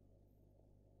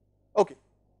 Okay,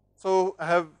 so I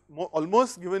have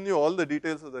almost given you all the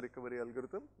details of the recovery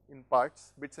algorithm in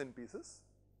parts, bits and pieces.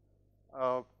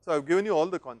 So I have given you all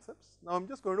the concepts. Now I am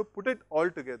just going to put it all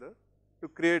together to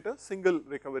create a single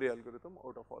recovery algorithm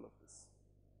out of all of this.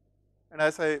 And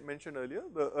as I mentioned earlier,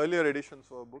 the earlier editions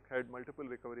of our book had multiple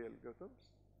recovery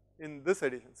algorithms. In this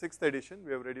edition, 6th edition,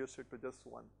 we have reduced it to just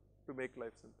one to make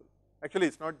life simple. Actually,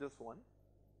 it is not just one.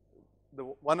 The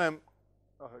one I am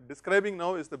describing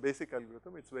now is the basic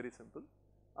algorithm, it is very simple.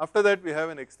 After that, we have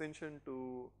an extension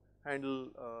to handle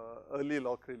early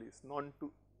lock release,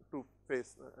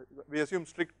 two-phase, we assume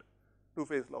strict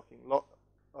two-phase locking,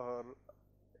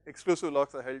 exclusive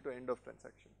locks are held to end of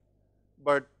transaction.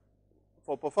 But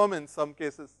for performance, some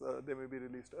cases they may be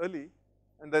released early,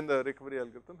 and then the recovery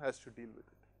algorithm has to deal with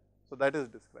it. So that is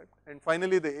described. And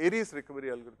finally, the Aries recovery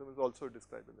algorithm is also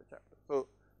described in the chapter. So,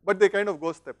 but they kind of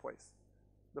go stepwise.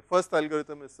 The first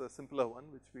algorithm is a simpler one,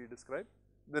 which we described.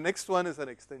 The next one is an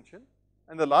extension,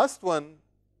 and the last one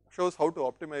shows how to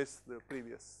optimize the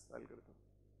previous algorithm.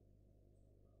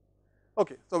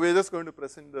 Okay, so we are just going to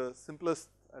present the simplest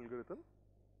algorithm,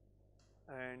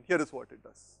 and here is what it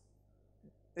does.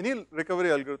 Any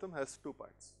recovery algorithm has two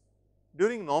parts.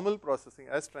 During normal processing,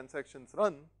 as transactions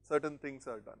run, certain things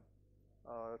are done.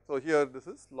 So here this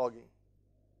is logging.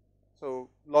 So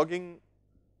logging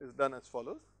is done as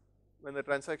follows. When the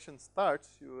transaction starts,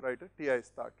 you write a TI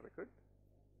start record.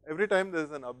 Every time there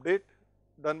is an update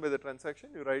done by the transaction,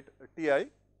 you write a TI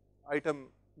item,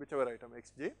 whichever item,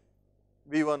 xj,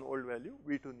 v1 old value,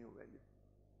 v2 new value.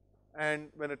 And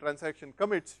when a transaction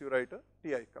commits, you write a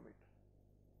TI commit.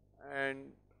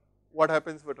 And what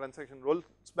happens if a transaction rolls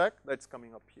back, that is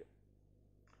coming up here.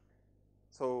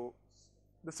 So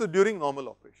this is during normal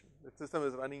operation. The system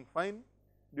is running fine.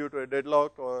 Due to a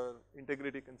deadlock or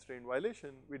integrity constraint violation,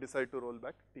 we decide to roll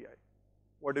back TI.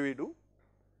 What do?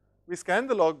 We scan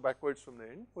the log backwards from the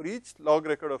end. For each log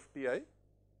record of TI,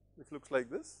 which looks like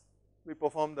this, we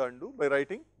perform the undo by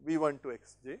writing v1 to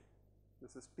xj.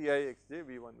 This is TI xj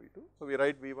v1 v2. So we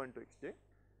write v1 to xj,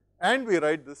 and we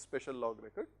write this special log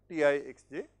record TI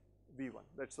xj v1.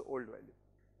 That is the old value.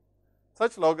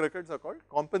 Such log records are called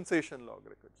compensation log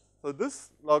records. So this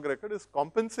log record is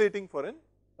compensating for an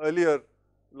earlier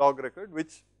log record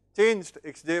which changed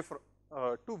xj to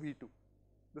v2.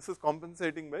 This is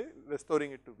compensating by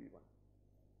restoring it to v1.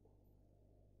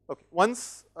 Okay,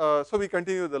 once, so we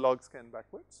continue the log scan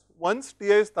backwards. Once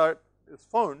TI start is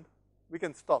found, we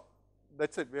can stop. That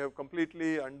is it, we have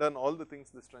completely undone all the things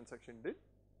this transaction did.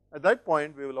 At that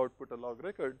point, we will output a log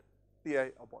record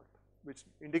TI abort, which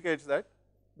indicates that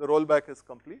the rollback is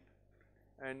complete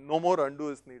and no more undo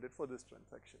is needed for this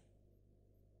transaction.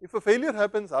 If a failure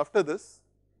happens after this,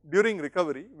 during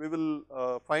recovery, we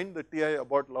will find the TI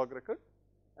abort log record,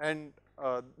 and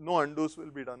no undos will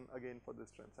be done again for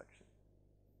this transaction.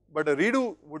 But a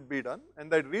redo would be done,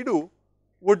 and that redo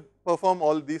would perform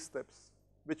all these steps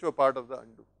which were part of the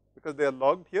undo. Because they are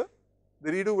logged here,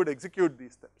 the redo would execute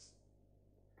these steps.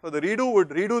 So the redo would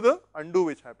redo the undo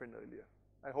which happened earlier.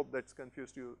 I hope that's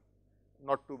confused you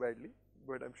not too badly,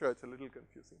 but I'm sure it's a little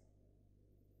confusing.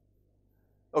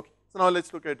 Okay, so now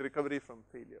let's look at recovery from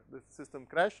failure. The system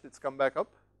crashed, it's come back up.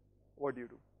 What do?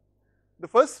 The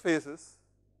first phase is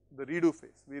the redo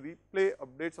phase. We replay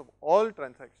updates of all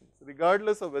transactions,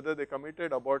 regardless of whether they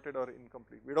committed, aborted, or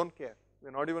incomplete. We don't care.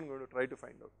 We're not even going to try to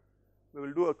find out. We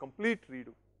will do a complete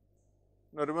redo.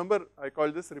 Now remember, I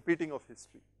call this repeating of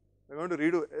history. We're going to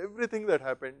redo everything that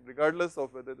happened, regardless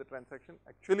of whether the transaction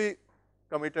actually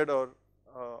committed or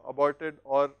aborted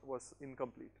or was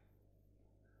incomplete.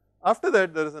 After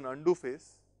that, there is an undo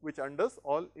phase which undoes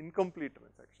all incomplete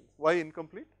transactions. Why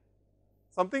incomplete?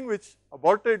 Something which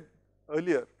aborted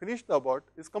earlier, finished the abort,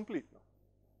 is complete now.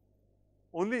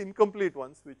 Only incomplete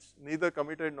ones which neither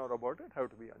committed nor aborted have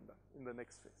to be undone in the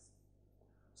next phase.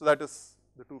 So that is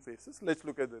the two phases. Let's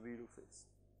look at the redo phase.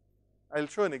 I'll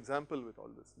show an example with all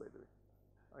this, by the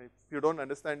way. If you don't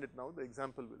understand it now, the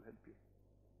example will help you.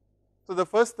 So the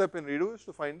first step in redo is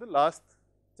to find the last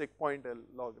checkpoint L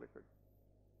log record.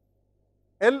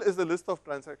 L is the list of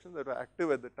transactions that were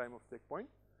active at the time of checkpoint.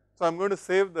 So I'm going to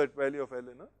save that value of L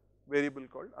in a variable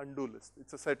called undo list.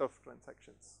 It's a set of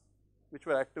transactions which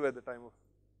were active at the time of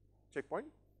checkpoint.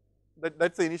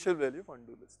 That's the initial value of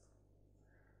undo list.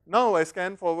 Now I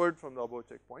scan forward from the above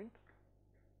checkpoint.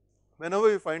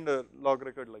 Whenever you find a log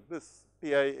record like this,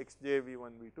 TI xj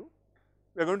v1 v2,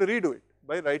 we are going to redo it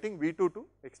by writing v2 to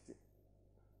xj.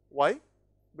 Why?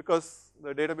 Because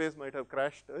the database might have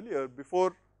crashed earlier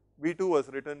before v2 was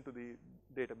written to the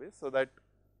database, so that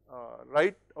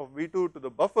write of v2 to the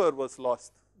buffer was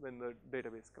lost when the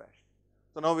database crashed.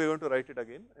 So now we are going to write it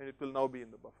again, and it will now be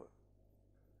in the buffer,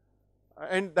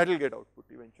 and that will get output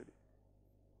eventually.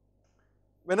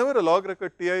 Whenever a log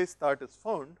record TI start is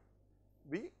found,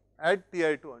 we add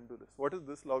TI to undo this. What is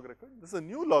this log record? This is a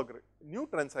new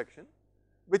transaction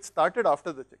which started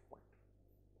after the checkpoint.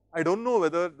 I don't know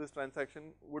whether this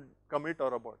transaction would commit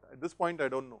or abort. At this point I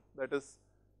don't know. That is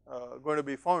going to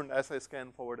be found as I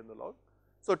scan forward in the log.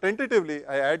 So tentatively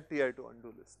I add TI to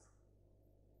undo list.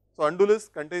 So undo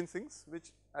list contains things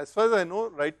which, as far as I know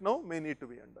right now, may need to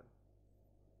be undone.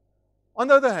 On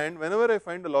the other hand, whenever I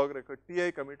find a log record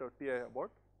TI commit or TI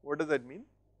abort, what does that mean?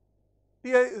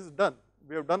 Ti is done,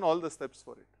 we have done all the steps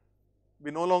for it,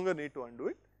 we no longer need to undo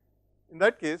it. In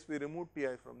that case, we remove Ti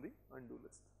from the undo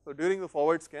list. So during the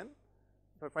forward scan,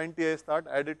 if I find Ti start,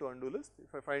 add it to undo list,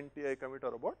 if I find Ti commit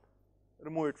or abort,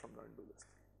 remove it from the undo list.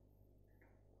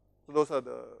 So those are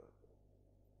the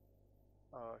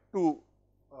two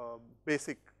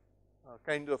basic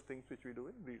kinds of things which we do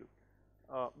in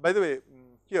redo. By the way,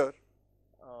 here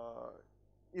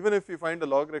even if you find a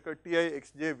log record Ti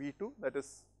xj v2, that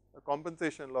is a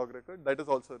compensation log record, that is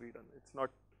also redone. It is not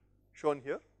shown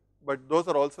here, but those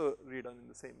are also redone in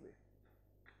the same way.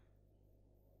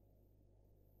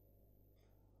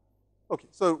 Okay,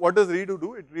 so what does redo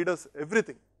do? It redoes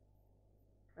everything,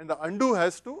 and the undo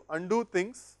has to undo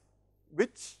things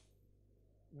which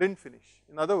didn't finish.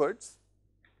 In other words,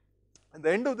 at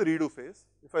the end of the redo phase,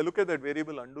 if I look at that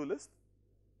variable undo list,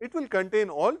 it will contain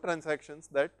all transactions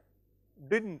that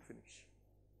didn't finish.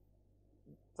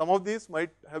 Some of these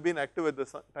might have been active at the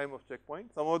time of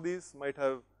checkpoint, some of these might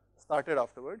have started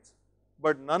afterwards,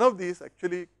 but none of these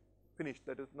actually finished,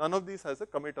 that is none of these has a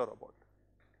commit or abort.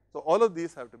 So all of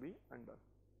these have to be undone.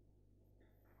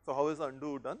 So how is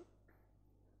undo done?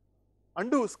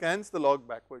 Undo scans the log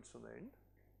backwards from the end.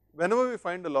 Whenever we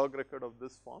find a log record of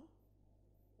this form,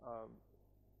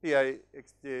 Ti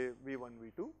xj v1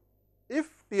 v2,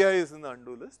 if Ti is in the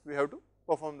undo list, we have to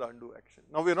perform the undo action.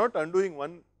 Now we are not undoing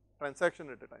one transaction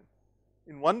at a time.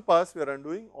 In one pass we are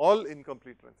undoing all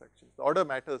incomplete transactions. The order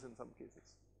matters in some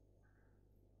cases.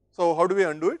 So how do we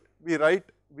undo it? We write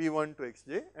v1 to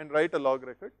xj and write a log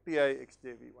record Ti xj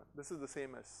v1. This is the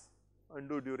same as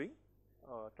undo during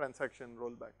transaction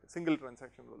rollback, single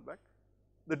transaction rollback.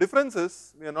 The difference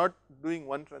is we are not doing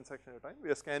one transaction at a time, we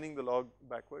are scanning the log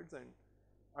backwards and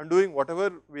undoing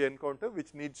whatever we encounter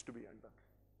which needs to be undone.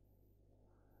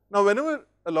 Now whenever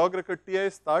a log record Ti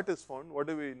start is found, what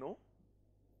do we know?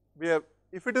 We have,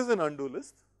 if it is an undo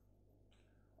list,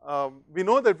 we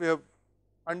know that we have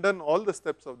undone all the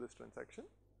steps of this transaction.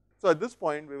 So at this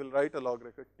point we will write a log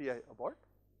record Ti abort.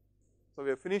 So we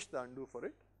have finished the undo for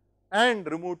it and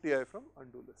remove Ti from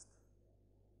undo list.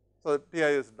 So Ti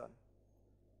is done.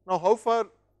 Now how far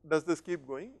does this keep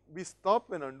going? We stop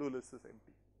when undo list is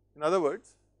empty. In other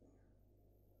words,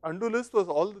 undo list was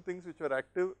all the things which were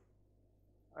active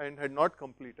and had not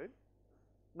completed.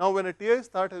 Now when a Ti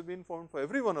start has been found for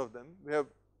every one of them, we have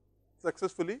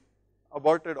successfully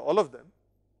aborted all of them,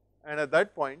 and at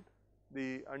that point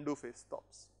the undo phase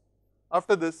stops.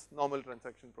 After this, normal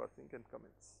transaction processing can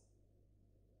commence.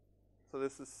 So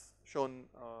this is shown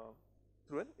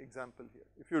through an example here.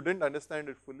 If you didn't understand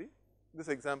it fully, this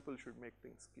example should make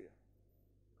things clear.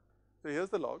 So here's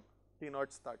the log,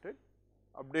 T0 started,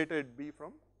 updated B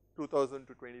from 2000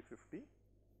 to 2050,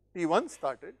 T1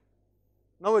 started,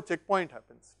 now a checkpoint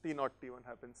happens, T0 T1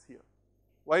 happens here.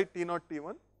 Why T0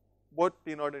 T1? Both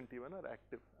T0 and T1 are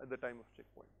active at the time of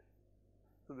checkpoint.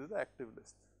 So this is the active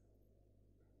list.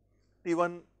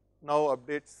 T1 now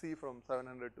updates C from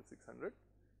 700 to 600,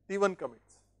 T1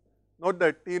 commits. Note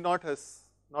that T0 has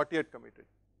not yet committed.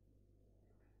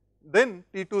 Then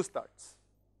T2 starts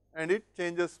and it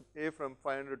changes A from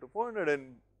 500 to 400,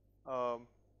 and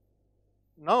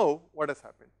now what has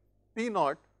happened?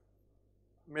 T0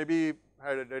 maybe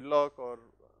had a deadlock or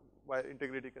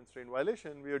integrity constraint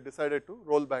violation, we have decided to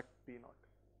roll back T0.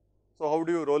 So how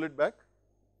do you roll it back?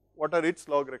 What are its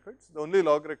log records? The only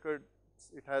log records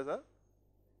it has are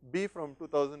B from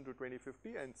 2000 to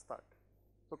 2050 and start.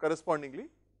 So correspondingly,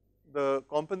 the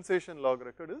compensation log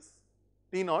record is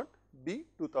T0 B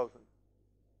 2000,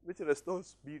 which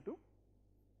restores B to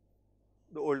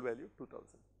the old value 2000.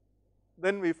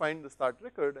 Then we find the start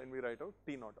record and we write out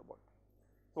T0 abort.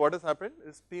 So what has happened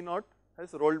is T0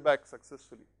 has rolled back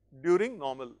successfully during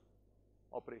normal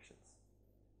operations.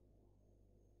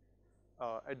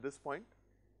 At this point,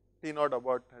 T0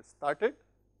 abort has started,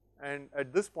 and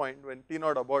at this point when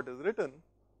T0 abort is written,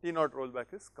 T0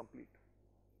 rollback is complete.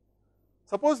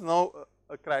 Suppose now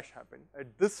a crash happened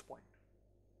at this point.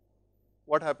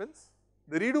 What happens?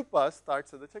 The redo pass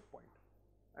starts at the checkpoint,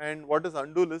 and what is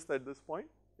undo list at this point?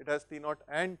 It has T0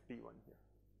 and T1 here.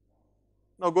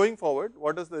 Now going forward,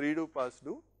 what does the redo pass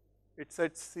do? It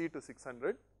sets C to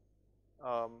 600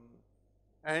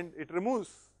 and it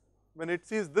removes, when it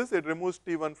sees this, it removes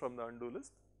T1 from the undo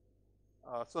list.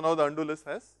 So now the undo list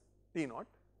has T0.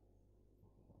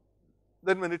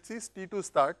 Then when it sees T2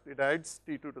 start, it adds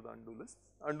T2 to the undo list.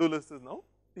 Undo list is now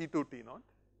T2 T0.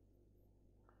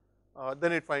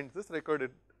 Then it finds this record,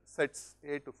 it sets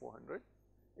A to 400.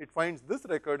 It finds this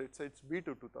record, it sets B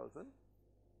to 2000.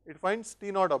 It finds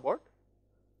T0 abort.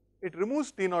 It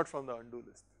removes T0 from the undo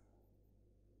list.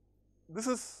 This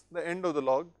is the end of the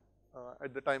log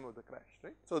at the time of the crash,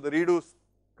 right. So the redo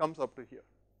comes up to here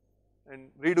and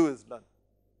redo is done.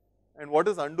 And what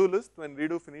is undo list when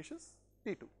redo finishes?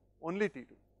 T2, only T2,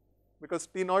 because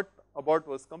T0 abort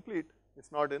was complete,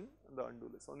 it's not in the undo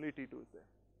list, only T2 is there.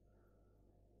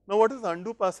 Now what does the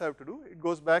undo pass have to do? It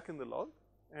goes back in the log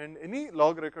and any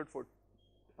log record for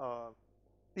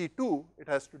T2 it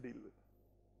has to deal with.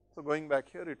 So going back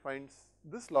here it finds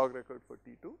this log record for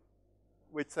T2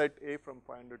 which set A from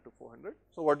 500 to 400.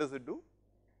 So what does it do?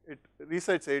 It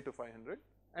resets A to 500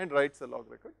 and writes the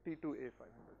log record T2A 500.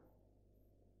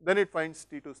 Then it finds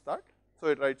T2 start, so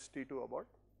it writes T2 abort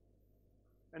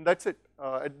and that is it.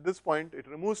 At this point it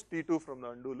removes T2 from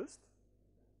the undo list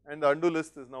and the undo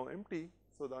list is now empty,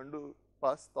 so the undo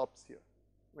pass stops here.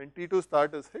 When T2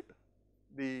 start is hit,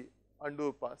 the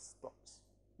undo pass stops,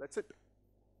 that is it.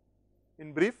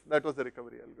 In brief, that was the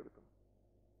recovery algorithm.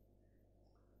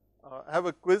 I have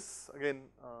a quiz again,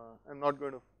 I am not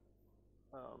going to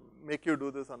make you do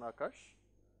this on Akash,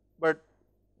 but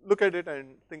look at it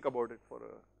and think about it for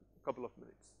a couple of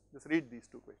minutes. Just read these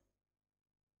two questions.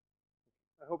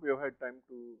 I hope you have had time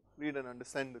to read and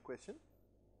understand the question.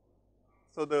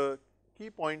 So the key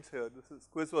points here, this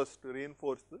quiz was to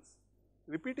reinforce this.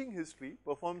 Repeating history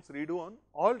performs redo on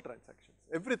all transactions,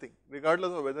 everything,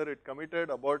 regardless of whether it committed,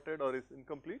 aborted or is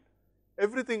incomplete,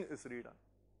 everything is redone.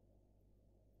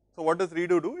 So what does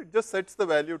redo do? It just sets the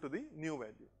value to the new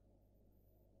value,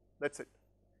 that is it.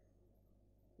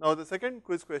 Now the second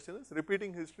quiz question is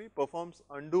repeating history performs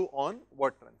undo on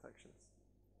what transactions?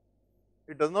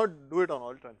 It does not do it on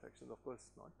all transactions, of course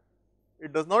not.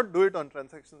 It does not do it on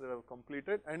transactions that have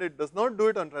completed and it does not do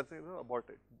it on transactions that are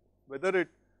aborted. Whether it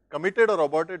committed or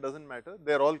aborted does not matter,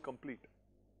 they are all complete.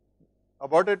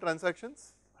 Aborted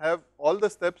transactions have all the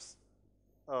steps,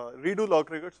 redo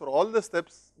log records for all the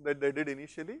steps that they did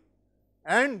initially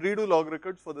and redo log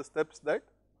records for the steps that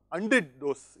undid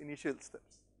those initial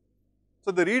steps.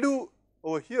 So the redo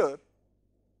over here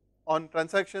on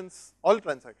transactions, all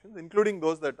transactions including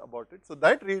those that aborted, so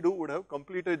that redo would have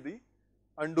completed the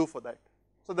undo for that.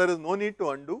 So there is no need to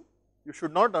undo, you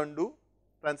should not undo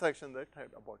transaction that had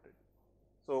aborted.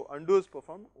 So undo is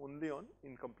performed only on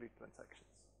incomplete transactions.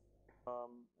 I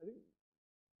think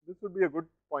this would be a good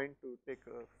point to take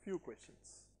a few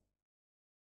questions.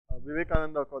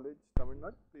 Vivekananda College, Tamil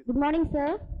Nadu, please. Good morning,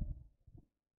 sir.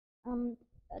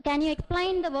 Can you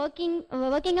explain the working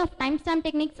of timestamp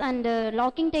techniques and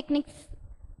locking techniques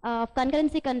of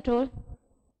concurrency control?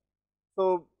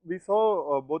 So we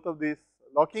saw both of these.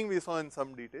 Locking we saw in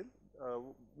some detail.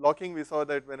 Locking we saw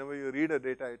that whenever you read a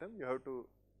data item, you have to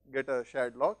get a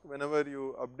shared lock. Whenever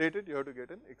you update it, you have to get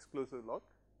an exclusive lock.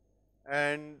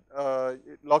 And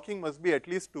locking must be at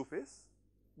least two-phase,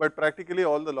 but practically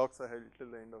all the locks are held till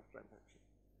the end of transaction.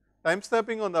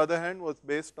 Timestamping on the other hand was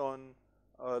based on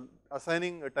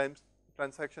assigning a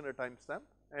transaction a timestamp,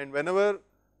 and whenever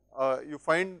you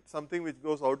find something which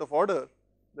goes out of order,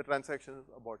 the transaction is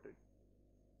aborted.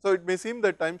 So it may seem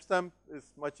that timestamp is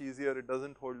much easier, it does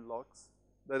not hold locks,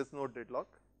 there is no deadlock,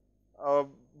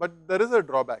 but there is a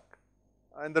drawback,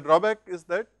 and the drawback is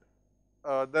that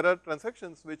there are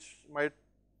transactions which might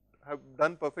have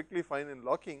done perfectly fine in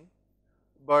locking,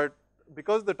 but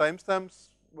because the timestamps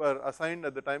were assigned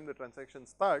at the time the transaction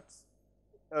starts,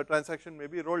 a transaction may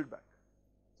be rolled back.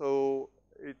 So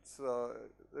it's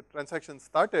the transaction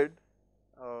started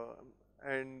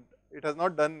and it has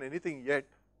not done anything yet.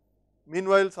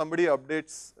 Meanwhile, somebody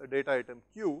updates a data item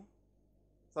Q,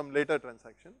 some later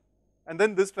transaction, and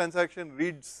then this transaction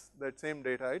reads that same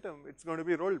data item, it's going to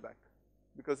be rolled back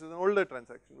because it's an older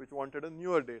transaction which wanted a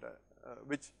newer data,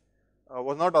 which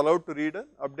was not allowed to read an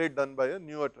update done by a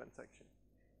newer transaction.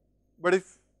 But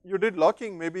if you did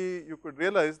locking, maybe you could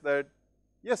realize that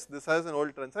yes, this has an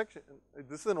old transaction,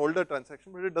 this is an older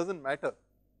transaction, but it does not matter.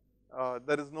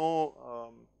 There is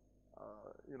no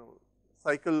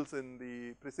cycles in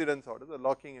the precedence order, the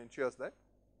locking ensures that,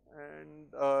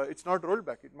 and it is not rolled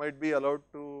back. It might be allowed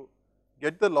to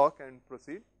get the lock and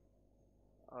proceed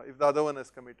if the other one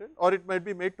is committed, or it might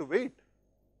be made to wait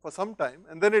for some time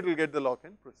and then it will get the lock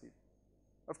and proceed.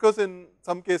 Of course, in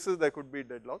some cases there could be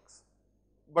deadlocks,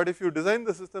 but if you design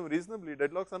the system reasonably,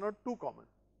 deadlocks are not too common.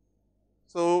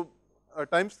 So a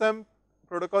timestamp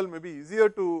protocol may be easier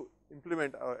to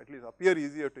implement, or at least appear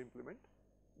easier to implement,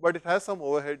 but it has some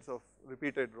overheads of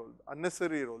repeated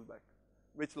unnecessary rollback,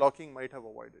 which locking might have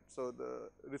avoided. So the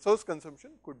resource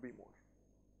consumption could be more.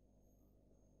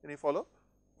 Any follow up?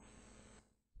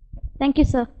 Thank you,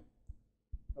 sir.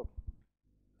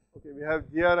 Okay, we have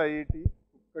GRIET,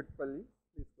 Kukkatpalli,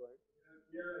 please go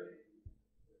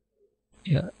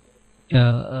ahead.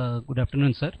 Yeah, good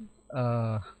afternoon, sir.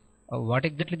 what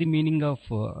exactly the meaning of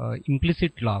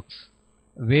implicit locks?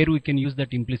 Where we can use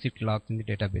that implicit locks in the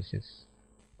databases?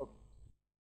 Okay.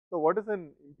 So what is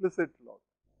an implicit lock?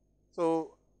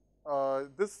 So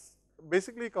this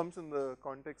basically comes in the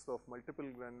context of multiple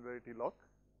granularity lock.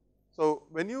 So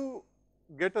when you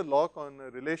get a lock on a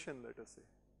relation, let us say,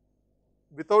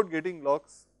 without getting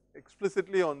locks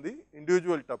explicitly on the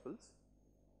individual tuples,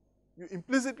 you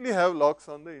implicitly have locks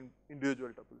on the individual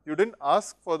tuples. You didn't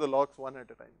ask for the locks one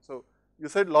at a time. So you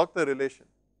said lock the relation.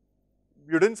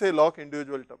 You didn't say lock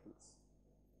individual tuples,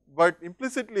 but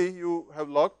implicitly you have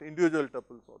locked individual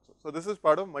tuples also. So this is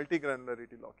part of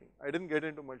multi-granularity locking. I didn't get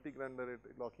into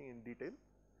multi-granularity locking in detail,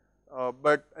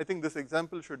 but I think this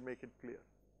example should make it clear.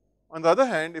 On the other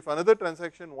hand, if another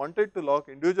transaction wanted to lock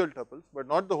individual tuples, but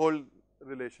not the whole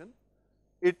relation,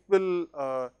 it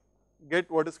will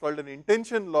get what is called an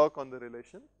intention lock on the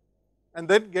relation and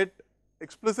then get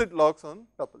explicit locks on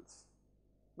tuples.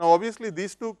 Now obviously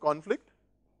these two conflict,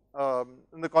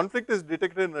 and the conflict is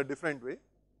detected in a different way,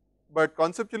 but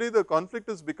conceptually the conflict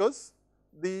is because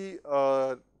the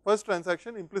first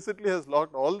transaction implicitly has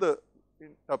locked all the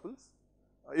tuples,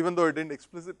 even though it didn't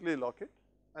explicitly lock it,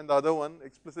 and the other one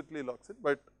explicitly locks it,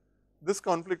 but this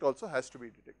conflict also has to be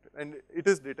detected, and it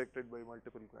is detected by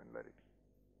multiple granularity.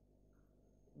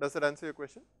 Does that answer your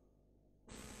question?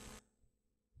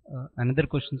 Another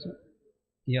question, sir.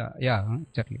 Yeah,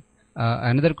 exactly.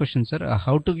 Another question, sir.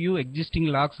 How to view existing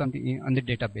logs on the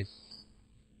database?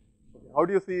 Okay. How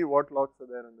do you see what logs are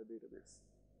there on the database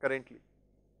currently?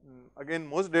 Again,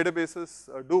 most databases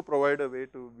do provide a way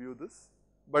to view this,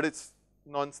 but it's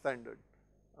non-standard.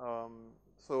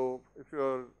 So if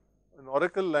you're in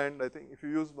Oracle land, I think if you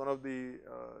use one of the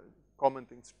common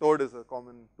things, Toad is a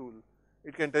common tool.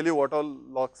 It can tell you what all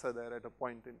locks are there at a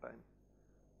point in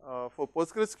time. For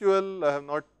PostgreSQL, I have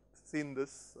not seen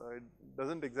this. It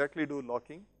doesn't exactly do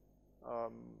locking.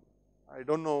 I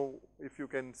don't know if you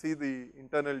can see the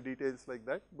internal details like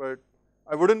that, but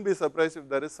I wouldn't be surprised if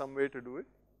there is some way to do it,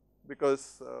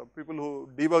 because people who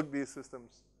debug these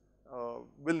systems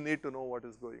will need to know what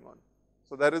is going on.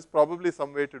 So there is probably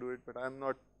some way to do it, but I am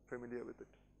not familiar with it.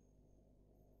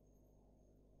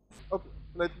 Okay,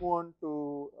 let's move on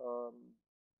to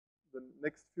the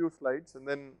next few slides, and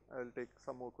then I will take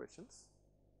some more questions.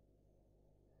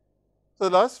 So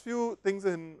the last few things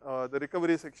in the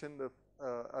recovery section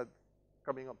are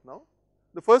coming up now.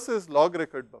 The first is log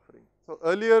record buffering. So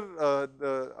earlier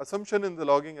the assumption in the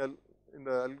logging in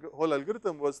the whole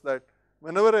algorithm was that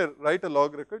whenever I write a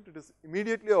log record, it is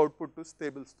immediately output to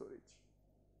stable storage.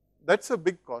 That's a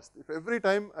big cost. If every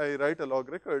time I write a log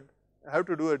record, I have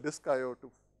to do a disk IO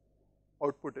to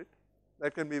output it,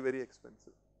 that can be very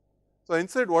expensive. So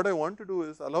instead what I want to do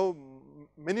is allow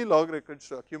many log records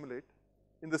to accumulate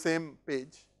in the same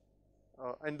page,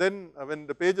 and then when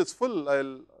the page is full, I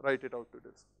will write it out to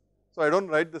disk. So I don't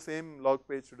write the same log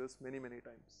page to disk many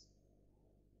times.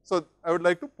 So I would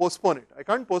like to postpone it. I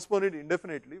can't postpone it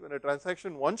indefinitely. When a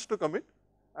transaction wants to commit,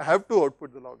 I have to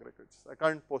output the log records. I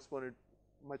can't postpone it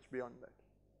much beyond that.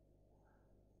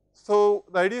 So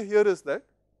the idea here is that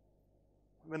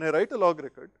when I write a log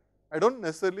record, I don't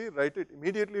necessarily write it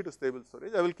immediately to stable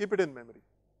storage. I will keep it in memory.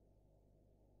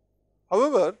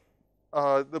 However,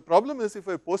 the problem is if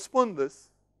I postpone this,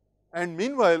 and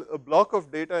meanwhile a block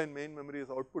of data in main memory is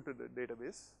output to the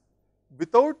database,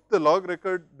 without the log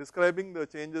record describing the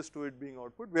changes to it being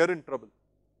output, we are in trouble.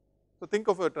 So think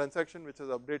of a transaction which has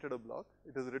updated a block,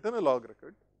 it has written a log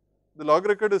record, the log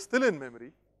record is still in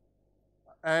memory,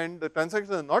 and the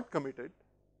transaction is not committed.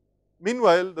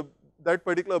 Meanwhile, that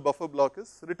particular buffer block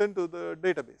is written to the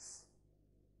database.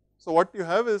 So what you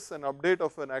have is an update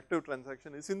of an active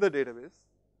transaction is in the database,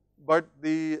 but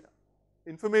the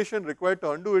information required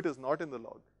to undo it is not in the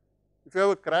log. If you have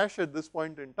a crash at this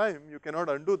point in time, you cannot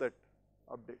undo that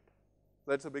update.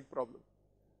 That's a big problem.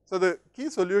 So the key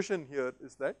solution here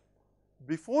is that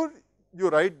before you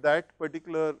write that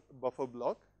particular buffer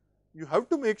block, you have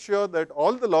to make sure that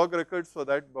all the log records for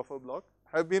that buffer block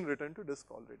have been written to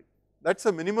disk already. That's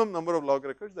a minimum number of log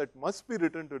records that must be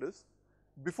written to disk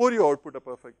before you output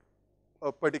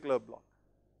a particular block.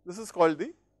 This is called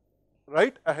the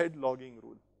write ahead logging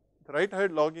rule. The write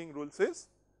ahead logging rule says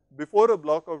before a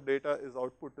block of data is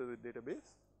output to the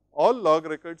database, all log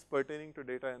records pertaining to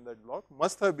data in that block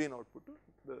must have been output to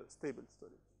the stable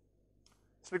storage.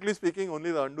 Strictly speaking,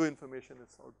 only the undo information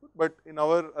is output, but in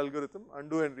our algorithm,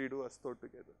 undo and redo are stored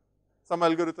together. Some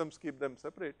algorithms keep them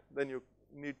separate, then you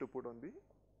need to put on the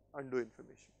undo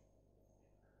information.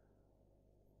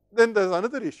 Then there is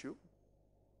another issue.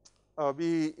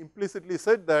 We implicitly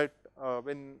said that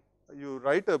when you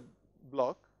write a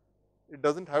block, it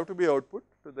doesn't have to be output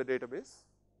to the database.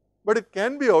 but it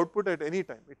can be output at any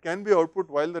time. It can be output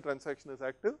while the transaction is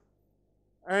active,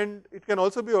 and it can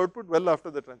also be output well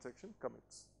after the transaction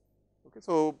commits. Okay,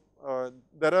 so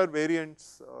there are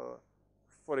variants.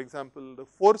 For example, the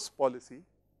force policy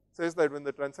says that when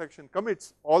the transaction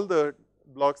commits, all the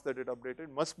blocks that it updated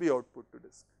must be output to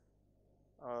disk.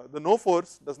 The no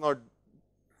force does not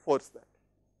force that.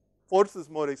 Force is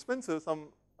more expensive. Some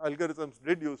algorithms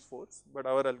did use force, but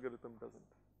our algorithm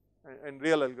doesn't, and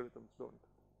real algorithms don't.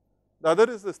 The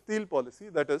other is the steal policy,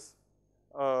 that is,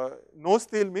 no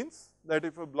steal means that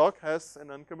if a block has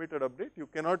an uncommitted update, you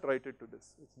cannot write it to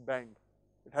disk, it is banned.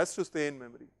 It has to stay in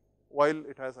memory while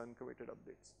it has uncommitted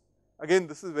updates. Again,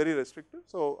 this is very restrictive,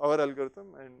 so our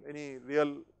algorithm and any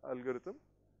real algorithm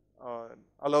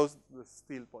allows the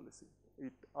steal policy.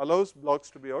 It allows blocks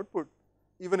to be output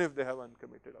even if they have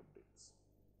uncommitted updates.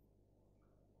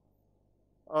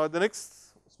 The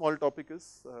next small topic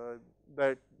is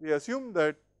that we assume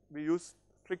that we use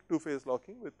strict two-phase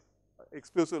locking with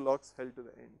exclusive locks held to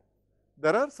the end.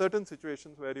 There are certain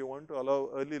situations where you want to allow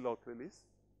early lock release,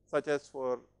 such as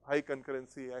for high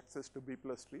concurrency access to B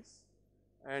plus trees,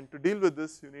 and to deal with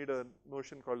this you need a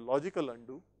notion called logical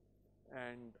undo,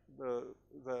 and the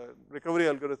recovery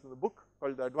algorithm in the book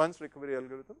called the advanced recovery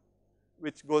algorithm,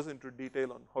 which goes into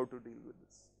detail on how to deal with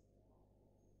this.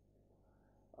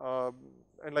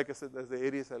 And like I said, there is the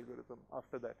Aries algorithm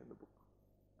after that in the book.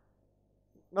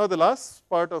 Now the last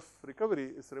part of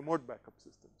recovery is remote backup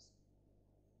systems.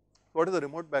 What is a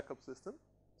remote backup system?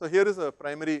 So here is a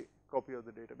primary copy of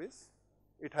the database.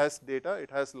 It has data, it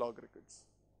has log records.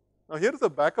 Now here is a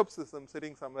backup system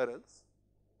sitting somewhere else,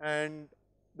 and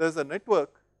there is a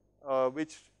network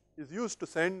which is used to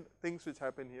send things which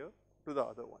happen here to the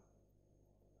other one.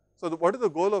 So what is the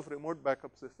goal of remote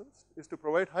backup systems is to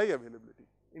provide high availability.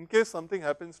 In case something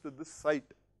happens to this site,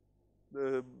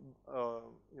 the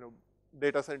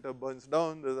data center burns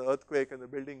down, there is an earthquake and the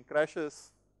building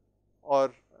crashes,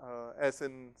 or as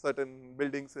in certain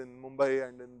buildings in Mumbai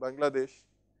and in Bangladesh,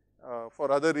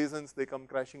 for other reasons they come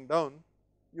crashing down,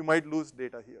 you might lose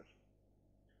data here.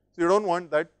 So you don't want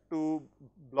that to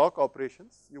block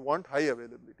operations, you want high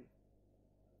availability.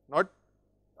 Not,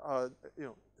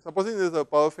 supposing there is a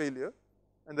power failure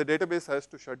and the database has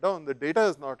to shut down, the data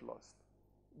is not lost,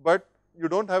 but you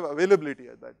don't have availability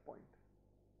at that point.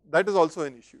 That is also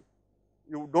an issue.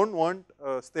 You don't want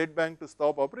State Bank to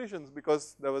stop operations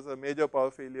because there was a major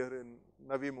power failure in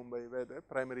Navi Mumbai where their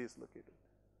primary is located.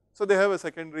 So they have a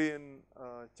secondary in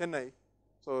Chennai.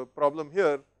 So problem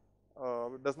here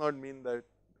does not mean that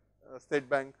State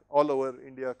Bank all over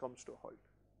India comes to a halt.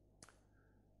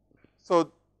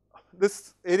 So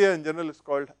this area in general is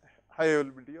called high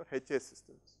availability or HA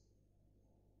systems.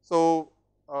 So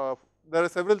there are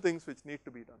several things which need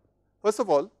to be done. First of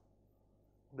all,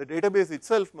 the database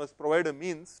itself must provide a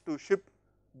means to ship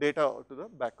data to the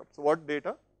backup. So what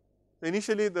data? So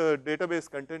initially the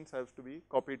database contents have to be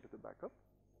copied to the backup.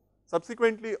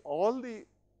 Subsequently, all the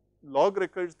log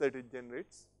records that it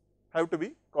generates have to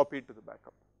be copied to the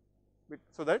backup,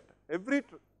 so that every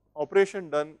operation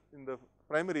done in the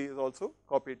primary is also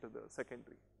copied to the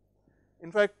secondary. In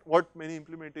fact, what many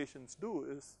implementations do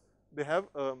is they have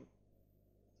a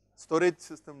storage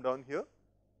system down here,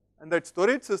 and that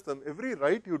storage system, every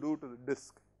write you do to the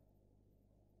disk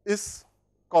is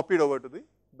copied over to the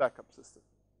backup system.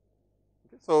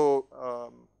 Okay. So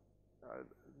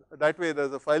that way there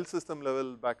is a file system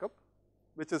level backup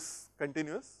which is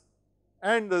continuous,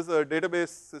 and there is a database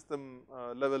system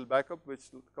level backup which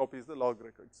copies the log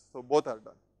records. So both are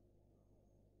done.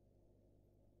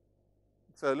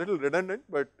 It's a little redundant,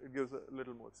 but it gives a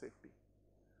little more safety.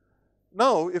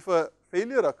 Now if a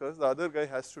failure occurs, the other guy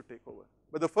has to take over.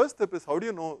 But the first step is, how do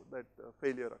you know that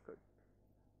failure occurred?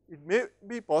 It may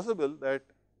be possible that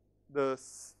the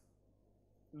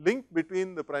link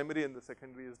between the primary and the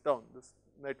secondary is down, this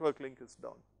network link is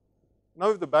down. Now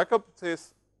if the backup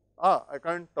says, I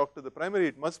can't talk to the primary,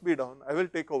 it must be down, I will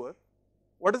take over.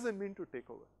 What does it mean to take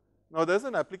over? Now there is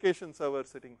an application server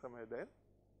sitting somewhere there.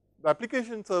 The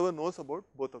application server knows about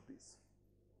both of these.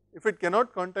 If it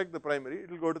cannot contact the primary,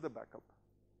 it will go to the backup.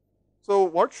 So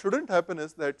what shouldn't happen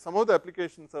is that some of the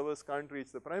application servers can't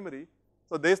reach the primary,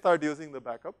 so they start using the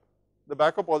backup. The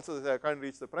backup also says, I can't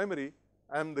reach the primary,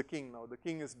 I am the king now, the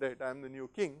king is dead, I am the new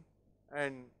king,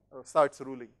 and starts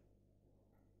ruling.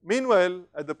 Meanwhile,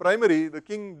 at the primary, the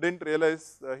king didn't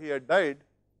realize he had died,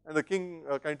 and the king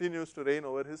continues to reign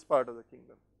over his part of the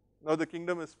kingdom. Now the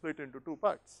kingdom is split into two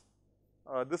parts.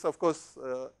 This of course,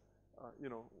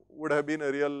 would have been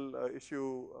a real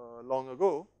issue long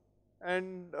ago,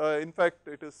 and in fact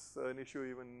it is an issue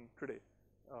even today.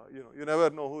 You never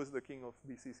know who is the king of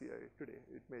BCCI today,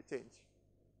 it may change.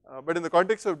 But in the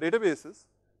context of databases,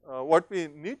 what we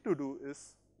need to do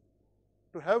is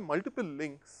to have multiple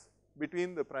links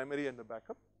between the primary and the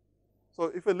backup. So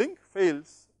if a link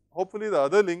fails, hopefully the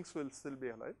other links will still be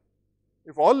alive.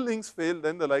 If all links fail,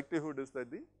 then the likelihood is that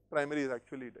the primary is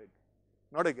actually dead.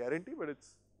 Not a guarantee, but it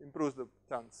improves the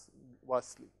chance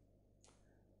vastly.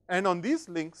 And on these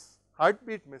links,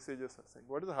 heartbeat messages are sent.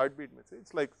 What is a heartbeat message?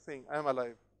 It's like saying, I am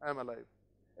alive, I am alive.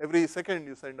 Every second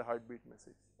you send a heartbeat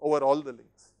message over all the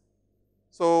links.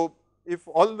 So if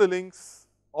all the links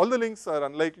are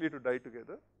unlikely to die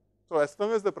together. So as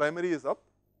long as the primary is up,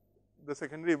 the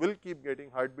secondary will keep getting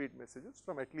heartbeat messages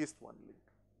from at least one link.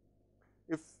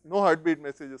 If no heartbeat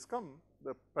messages come,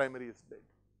 the primary is dead.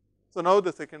 So now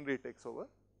the secondary takes over.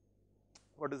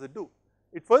 What does it do?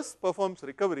 It first performs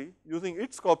recovery using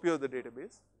its copy of the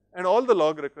database and all the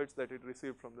log records that it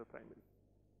received from the primary.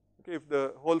 Okay, if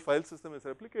the whole file system is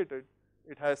replicated,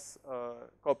 it has a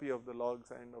copy of the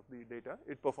logs and of the data,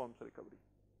 it performs recovery.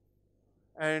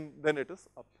 And then it is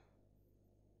up.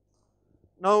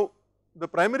 Now the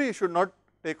primary should not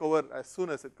take over as soon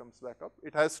as it comes back up.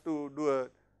 It has to do a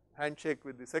handshake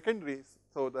with the secondaries.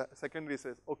 So the secondary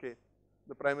says, okay,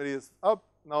 the primary is up,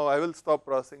 now I will stop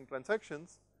processing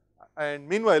transactions, and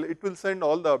meanwhile it will send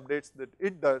all the updates that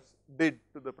it did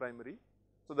to the primary.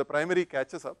 So the primary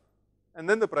catches up, and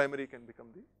then the primary can become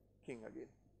the king again.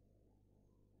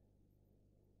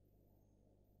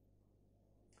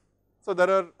 So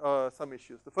there are some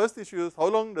issues. The first issue is how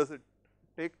long does it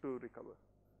take to recover?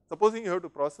 Supposing you have to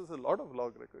process a lot of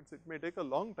log records, it may take a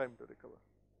long time to recover.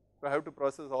 If I have to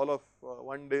process all of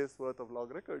 1 day's worth of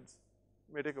log records,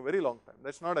 it may take a very long time.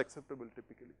 That's not acceptable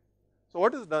typically. So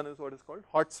what is done is what is called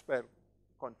hot spare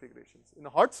configurations. In a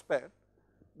hot spare,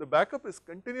 the backup is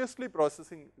continuously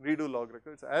processing redo log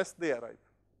records as they arrive.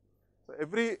 So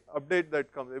every update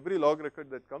that comes, every log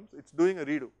record that comes, it's doing a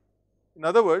redo. In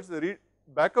other words, the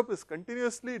backup is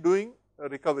continuously doing a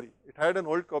recovery. It had an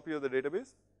old copy of the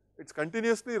database, it's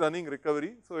continuously running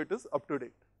recovery, so it is up to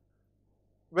date.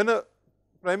 When a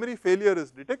primary failure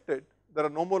is detected, there are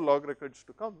no more log records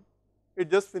to come, it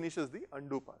just finishes the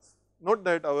undo pass. Note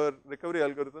that our recovery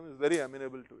algorithm is very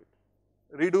amenable to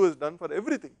it. Redo is done for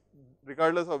everything,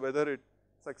 regardless of whether it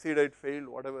succeeded, failed,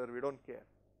 whatever, we don't care.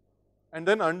 And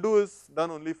then undo is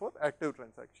done only for active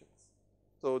transactions.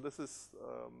 So this is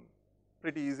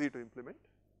pretty easy to implement,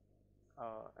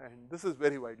 and this is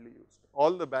very widely used.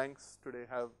 All the banks today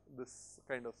have this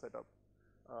kind of setup.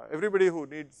 Everybody who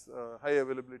needs high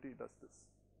availability does this.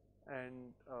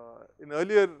 And in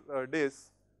earlier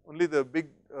days, only the big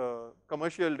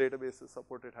commercial databases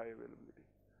supported high availability.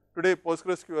 Today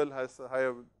PostgreSQL has a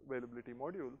high availability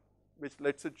module which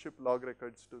lets it ship log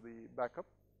records to the backup,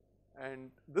 and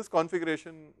this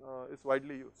configuration is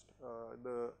widely used.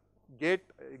 The GATE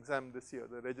exam this year,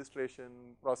 the registration,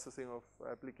 processing of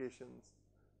applications,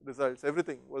 results,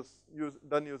 everything was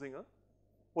done using a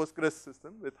Postgres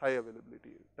system with high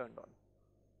availability turned on.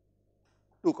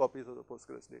 2 copies of the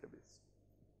Postgres database.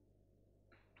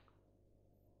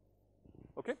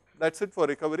 Okay, that's it for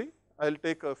recovery. I'll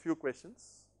take a few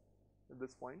questions at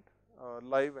this point.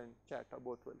 Live and chat are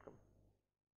both welcome.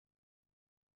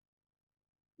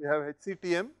 We have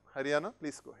HCTM, Haryana,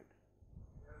 please go ahead.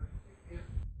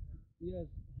 Yes.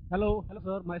 Hello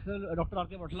sir. Myself, Dr.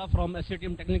 R.K. Vatla from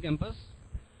SCTM Technical Campus.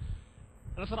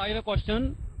 Hello sir, I have a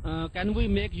question. Can we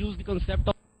make use the concept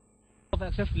of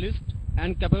access list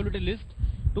and capability list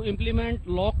to implement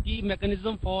lock key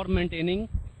mechanism for maintaining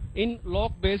in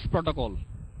lock-based protocol?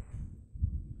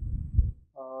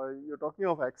 You're talking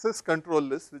of access control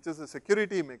list, which is a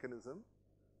security mechanism.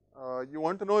 You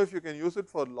want to know if you can use it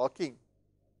for locking.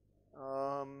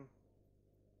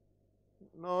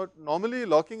 No, normally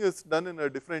locking is done in a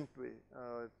different way.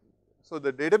 So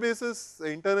the databases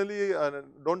internally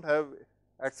don't have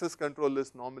access control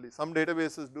list normally. Some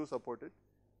databases do support it,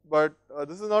 but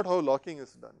this is not how locking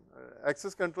is done.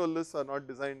 Access control lists are not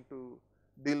designed to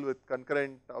deal with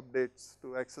concurrent updates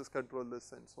to access control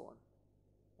lists and so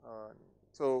on.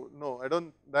 So no, I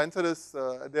don't, the answer is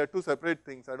they are 2 separate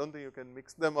things. I don't think you can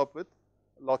mix them up with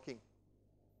locking.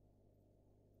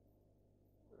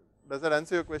 Does that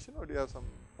answer your question, or do you have some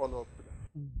follow up to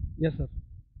that? Yes sir.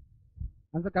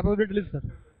 And the capability list sir?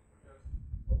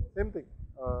 Same thing.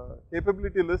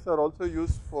 Capability lists are also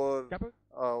used for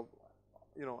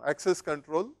access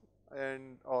control,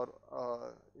 and or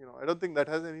I don't think that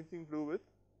has anything to do with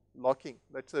locking.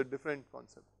 That's a different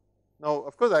concept. Now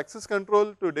of course access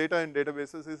control to data in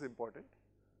databases is important.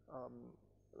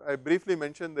 I briefly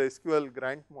mentioned the SQL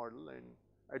grant model, and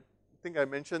I think I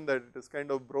mentioned that it is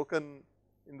kind of broken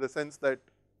in the sense that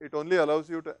it only allows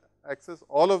you to access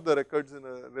all of the records in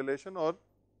a relation or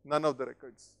none of the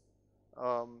records.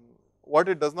 What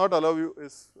it does not allow you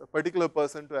is a particular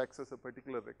person to access a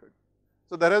particular record.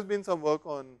 So there has been some work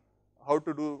on how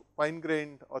to do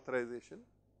fine-grained authorization,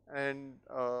 and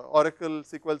Oracle,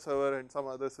 SQL Server and some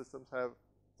other systems have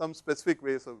some specific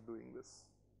ways of doing this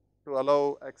to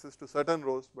allow access to certain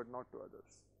rows but not to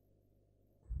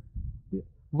others.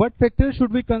 What factors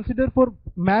should we consider for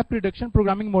map reduction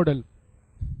programming model?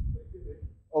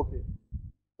 Okay.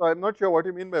 So I am not sure what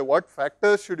you mean by what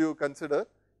factors should you consider.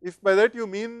 If by that you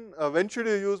mean when should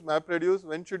you use map reduce,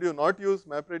 when should you not use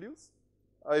map reduce,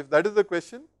 if that is the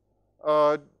question,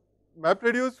 map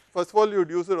reduce, first of all you would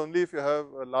use it only if you have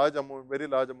a large amount, very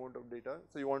large amount of data,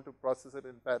 so you want to process it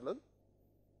in parallel.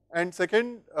 And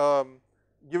second,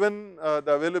 given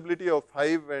the availability of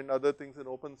Hive and other things in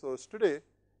open source today,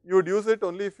 you would use it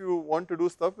only if you want to do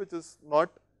stuff which is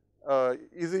not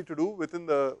easy to do within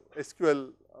the SQL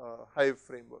Hive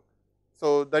framework.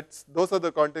 So those are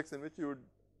the contexts in which you would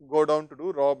go down to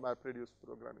do raw map reduce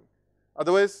programming.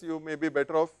 Otherwise, you may be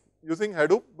better off using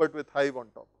Hadoop but with Hive on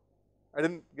top. I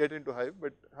didn't get into Hive,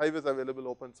 but Hive is available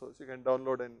open source. You can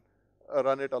download and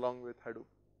run it along with Hadoop.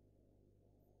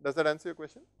 Does that answer your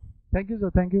question? Thank you,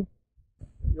 sir. Thank you.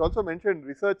 You also mentioned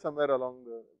research somewhere along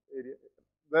the area.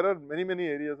 There are many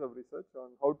areas of research on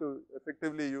how to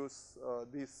effectively use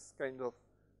these kinds of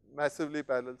massively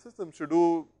parallel systems to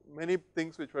do many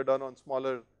things which were done on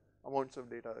smaller amounts of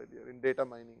data earlier, in data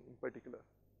mining in particular.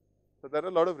 So there are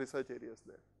a lot of research areas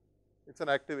there. It's an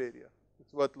active area.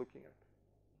 It's worth looking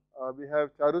at. We have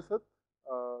Charusat,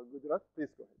 Gujarat. Please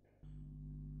go ahead.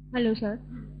 Hello, sir.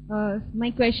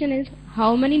 My question is,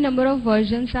 how many number of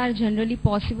versions are generally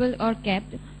possible or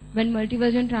kept when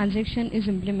multi-version transaction is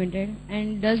implemented,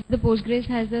 and does the Postgres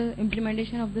has the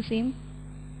implementation of the same?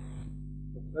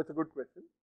 That's a good question.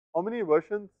 How many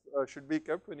versions should be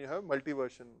kept when you have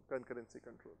multi-version concurrency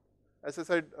control? As I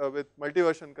said, with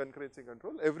multi-version concurrency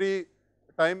control, every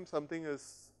time something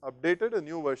is updated, a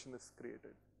new version is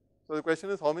created. So the question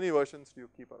is, how many versions do you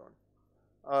keep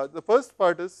around? The first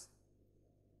part is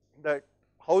that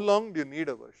how long do you need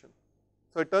a version?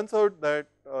 So it turns out that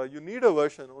you need a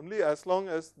version only as long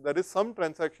as there is some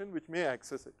transaction which may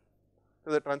access it.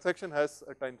 So the transaction has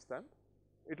a timestamp.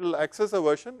 It will access a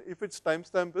version if its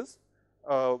timestamp is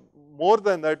more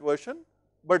than that version,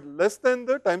 but less than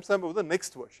the timestamp of the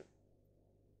next version.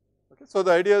 Okay. So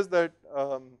the idea is that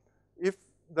if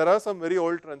there are some very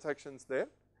old transactions there,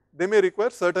 they may require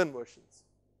certain versions.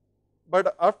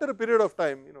 But after a period of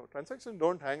time, transactions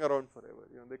don't hang around forever.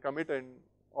 They commit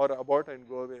or abort and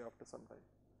go away after some time.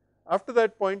 After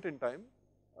that point in time,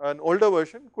 an older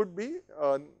version could be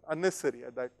unnecessary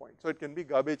at that point. So it can be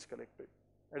garbage collected.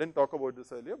 I didn't talk about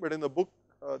this earlier, but in the book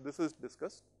this is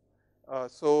discussed.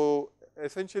 So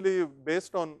essentially,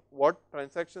 based on what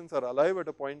transactions are alive at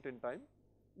a point in time,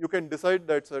 you can decide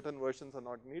that certain versions are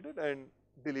not needed and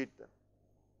delete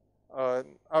them.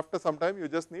 After some time, you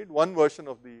just need one version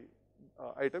of the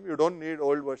item. You don't need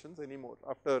old versions anymore.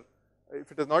 If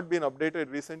it has not been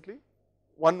updated recently,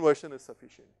 one version is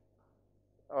sufficient.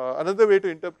 Another way to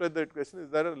interpret that question is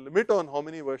there a limit on how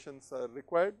many versions are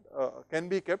required, can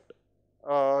be kept.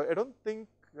 I don't think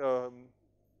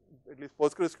at least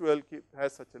PostgreSQL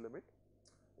has such a limit.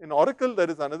 In Oracle, there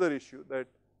is another issue that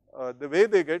the way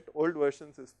they get old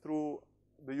versions is through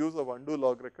the use of undo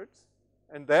log records.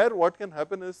 And there what can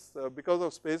happen is because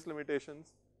of space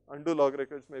limitations, undo log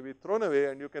records may be thrown away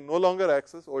and you can no longer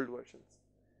access old versions.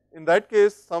 In that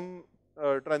case, some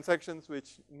transactions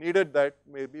which needed that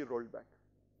may be rolled back,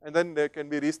 and then they can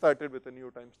be restarted with a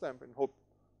new timestamp, and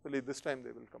hopefully this time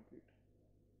they will complete.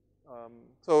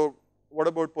 So what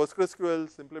about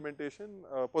PostgreSQL's implementation?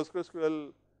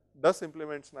 PostgreSQL does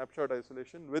implement snapshot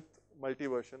isolation with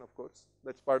multi-version, of course.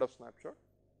 That's part of snapshot.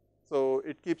 So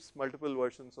it keeps multiple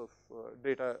versions of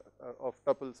data of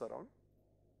tuples around.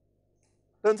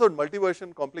 Turns out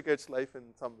multi-version complicates life in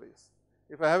some ways.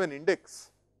 If I have an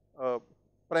index,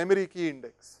 primary key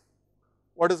index,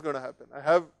 what is going to happen? I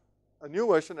have a new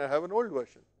version, I have an old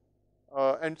version.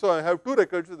 And so I have two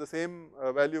records with the same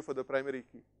value for the primary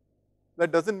key.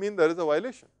 That doesn't mean there is a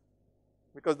violation,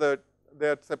 because they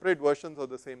are separate versions of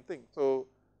the same thing. So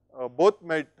both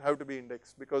might have to be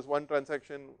indexed, because one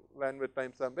transaction ran with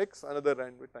timestamp X, another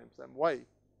ran with timestamp Y.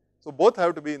 So both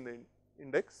have to be in the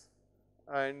index,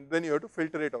 and then you have to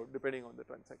filter it out depending on the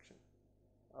transaction.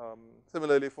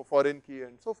 Similarly, for foreign key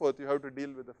and so forth, you have to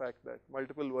deal with the fact that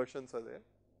multiple versions are there,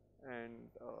 and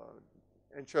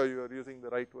ensure you are using the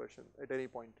right version at any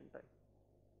point in time.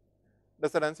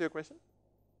 Does that answer your question?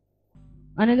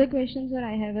 Another question that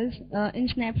I have is, in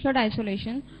snapshot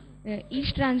isolation,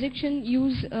 each transaction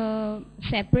use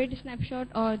separate snapshot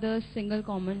or the single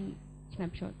common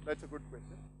snapshot? That's a good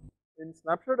question. In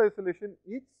snapshot isolation,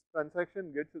 each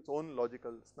transaction gets its own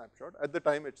logical snapshot at the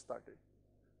time it started.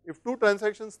 If two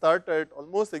transactions start at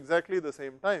almost exactly the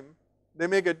same time, they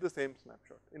may get the same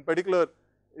snapshot. In particular,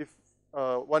 if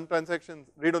one transaction,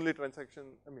 read-only transaction,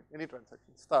 any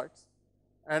transaction starts,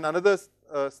 and another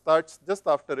starts just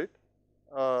after it,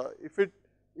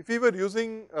 if we were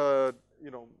using,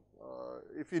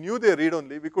 if we knew they are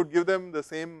read-only, we could give them the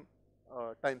same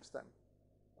timestamp.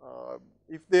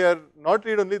 If they are not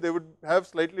read-only, they would have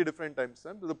slightly different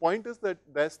timestamps. The point is that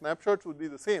their snapshots would be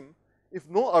the same if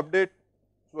no updates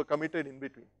were committed in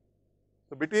between.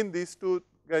 So between these two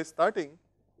guys starting,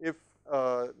 if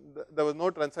there was no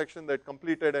transaction that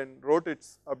completed and wrote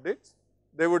its updates,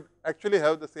 they would actually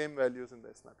have the same values in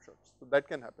their snapshots. So that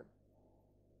can happen.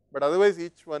 But otherwise,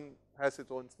 each one has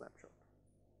its own snapshot.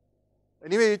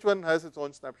 Anyway, each one has its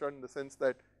own snapshot in the sense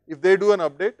that if they do an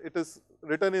update, it is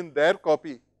written in their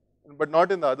copy, but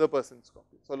not in the other person's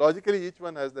copy. So logically, each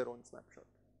one has their own snapshot.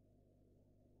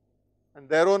 And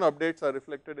their own updates are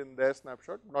reflected in their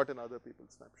snapshot, not in other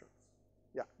people's snapshots.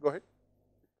 Yeah, go ahead.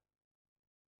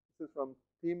 This is from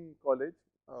Team College,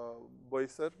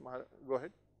 Boyser, go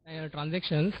ahead.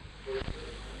 Transactions,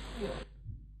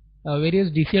 various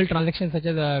DCL transactions such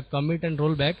as commit and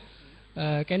rollback.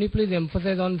 Can you please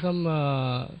emphasize on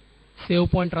some save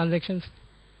point transactions?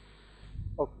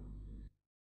 Okay.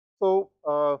 So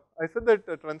I said that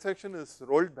a transaction is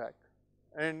rolled back,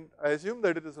 and I assume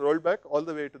that it is rolled back all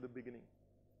the way to the beginning.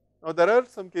 Now there are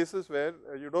some cases where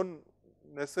you don't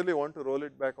necessarily want to roll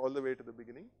it back all the way to the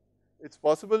beginning. It's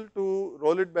possible to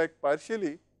roll it back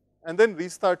partially and then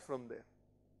restart from there.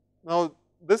 Now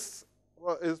this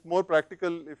is more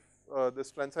practical if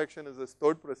this transaction is a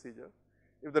stored procedure.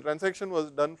 If the transaction was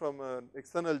done from an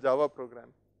external Java program,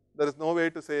 there is no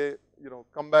way to say,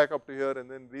 come back up to here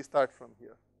and then restart from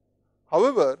here.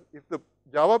 However, if the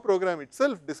Java program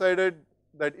itself decided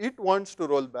that it wants to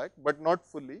roll back but not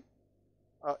fully,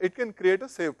 it can create a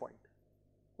save point.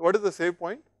 So what is the save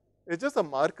point? It's just a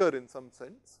marker in some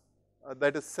sense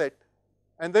that is set,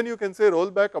 and then you can say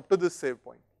roll back up to this save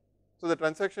point. So the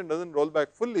transaction doesn't roll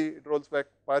back fully, it rolls back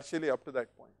partially up to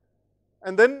that point.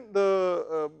 And then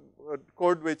the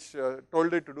code which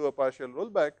told it to do a partial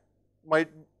rollback might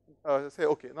say,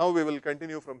 okay, now we will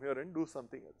continue from here and do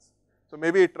something else. So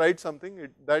maybe it tried something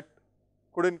that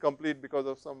couldn't complete because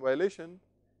of some violation,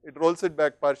 it rolls it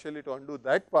back partially to undo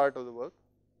that part of the work,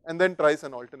 and then tries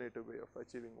an alternative way of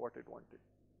achieving what it wanted.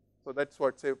 So that's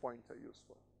what save points are used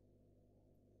for.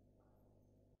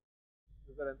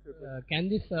 Does that answer your question? Can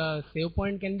this save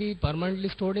point can be permanently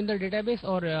stored in the database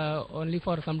or only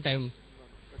for some time?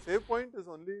 The save point is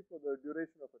only for the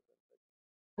duration of a transaction.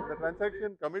 If the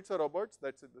transaction commits or aborts,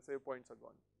 that's it, the save points are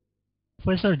gone.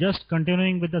 Professor, just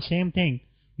continuing with the same thing,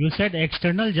 you said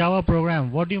external Java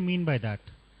program. What do you mean by that?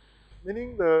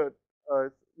 Meaning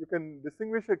you can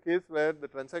distinguish a case where the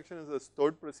transaction is a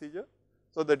stored procedure.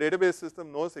 So the database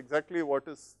system knows exactly what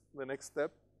is the next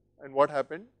step and what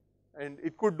happened, and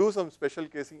it could do some special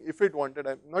casing if it wanted.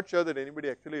 I'm not sure that anybody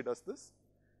actually does this,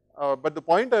 but the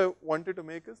point I wanted to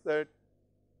make is that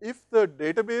if the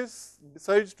database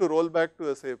decides to roll back to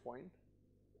a save point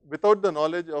without the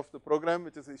knowledge of the program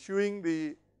which is issuing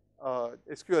the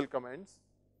SQL commands,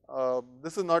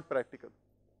 this is not practical.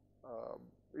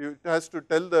 It has to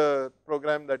tell the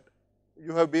program that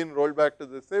you have been rolled back to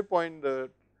the save point, the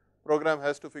program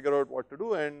has to figure out what to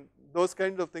do, and those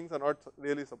kinds of things are not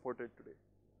really supported today.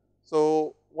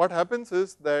 So what happens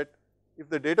is that if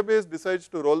the database decides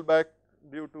to roll back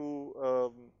due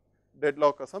to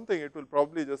deadlock or something, it will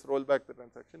probably just roll back the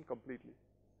transaction completely.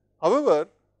 However,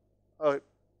 a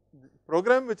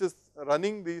program which is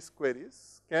running these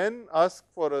queries can ask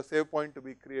for a save point to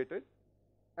be created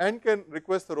and can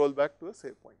request the rollback to a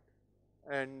save point,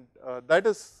 and that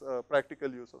is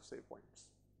practical use of save points.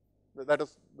 That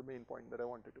is the main point that I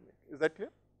wanted to make. Is that clear?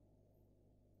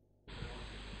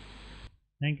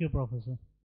 Thank you, Professor.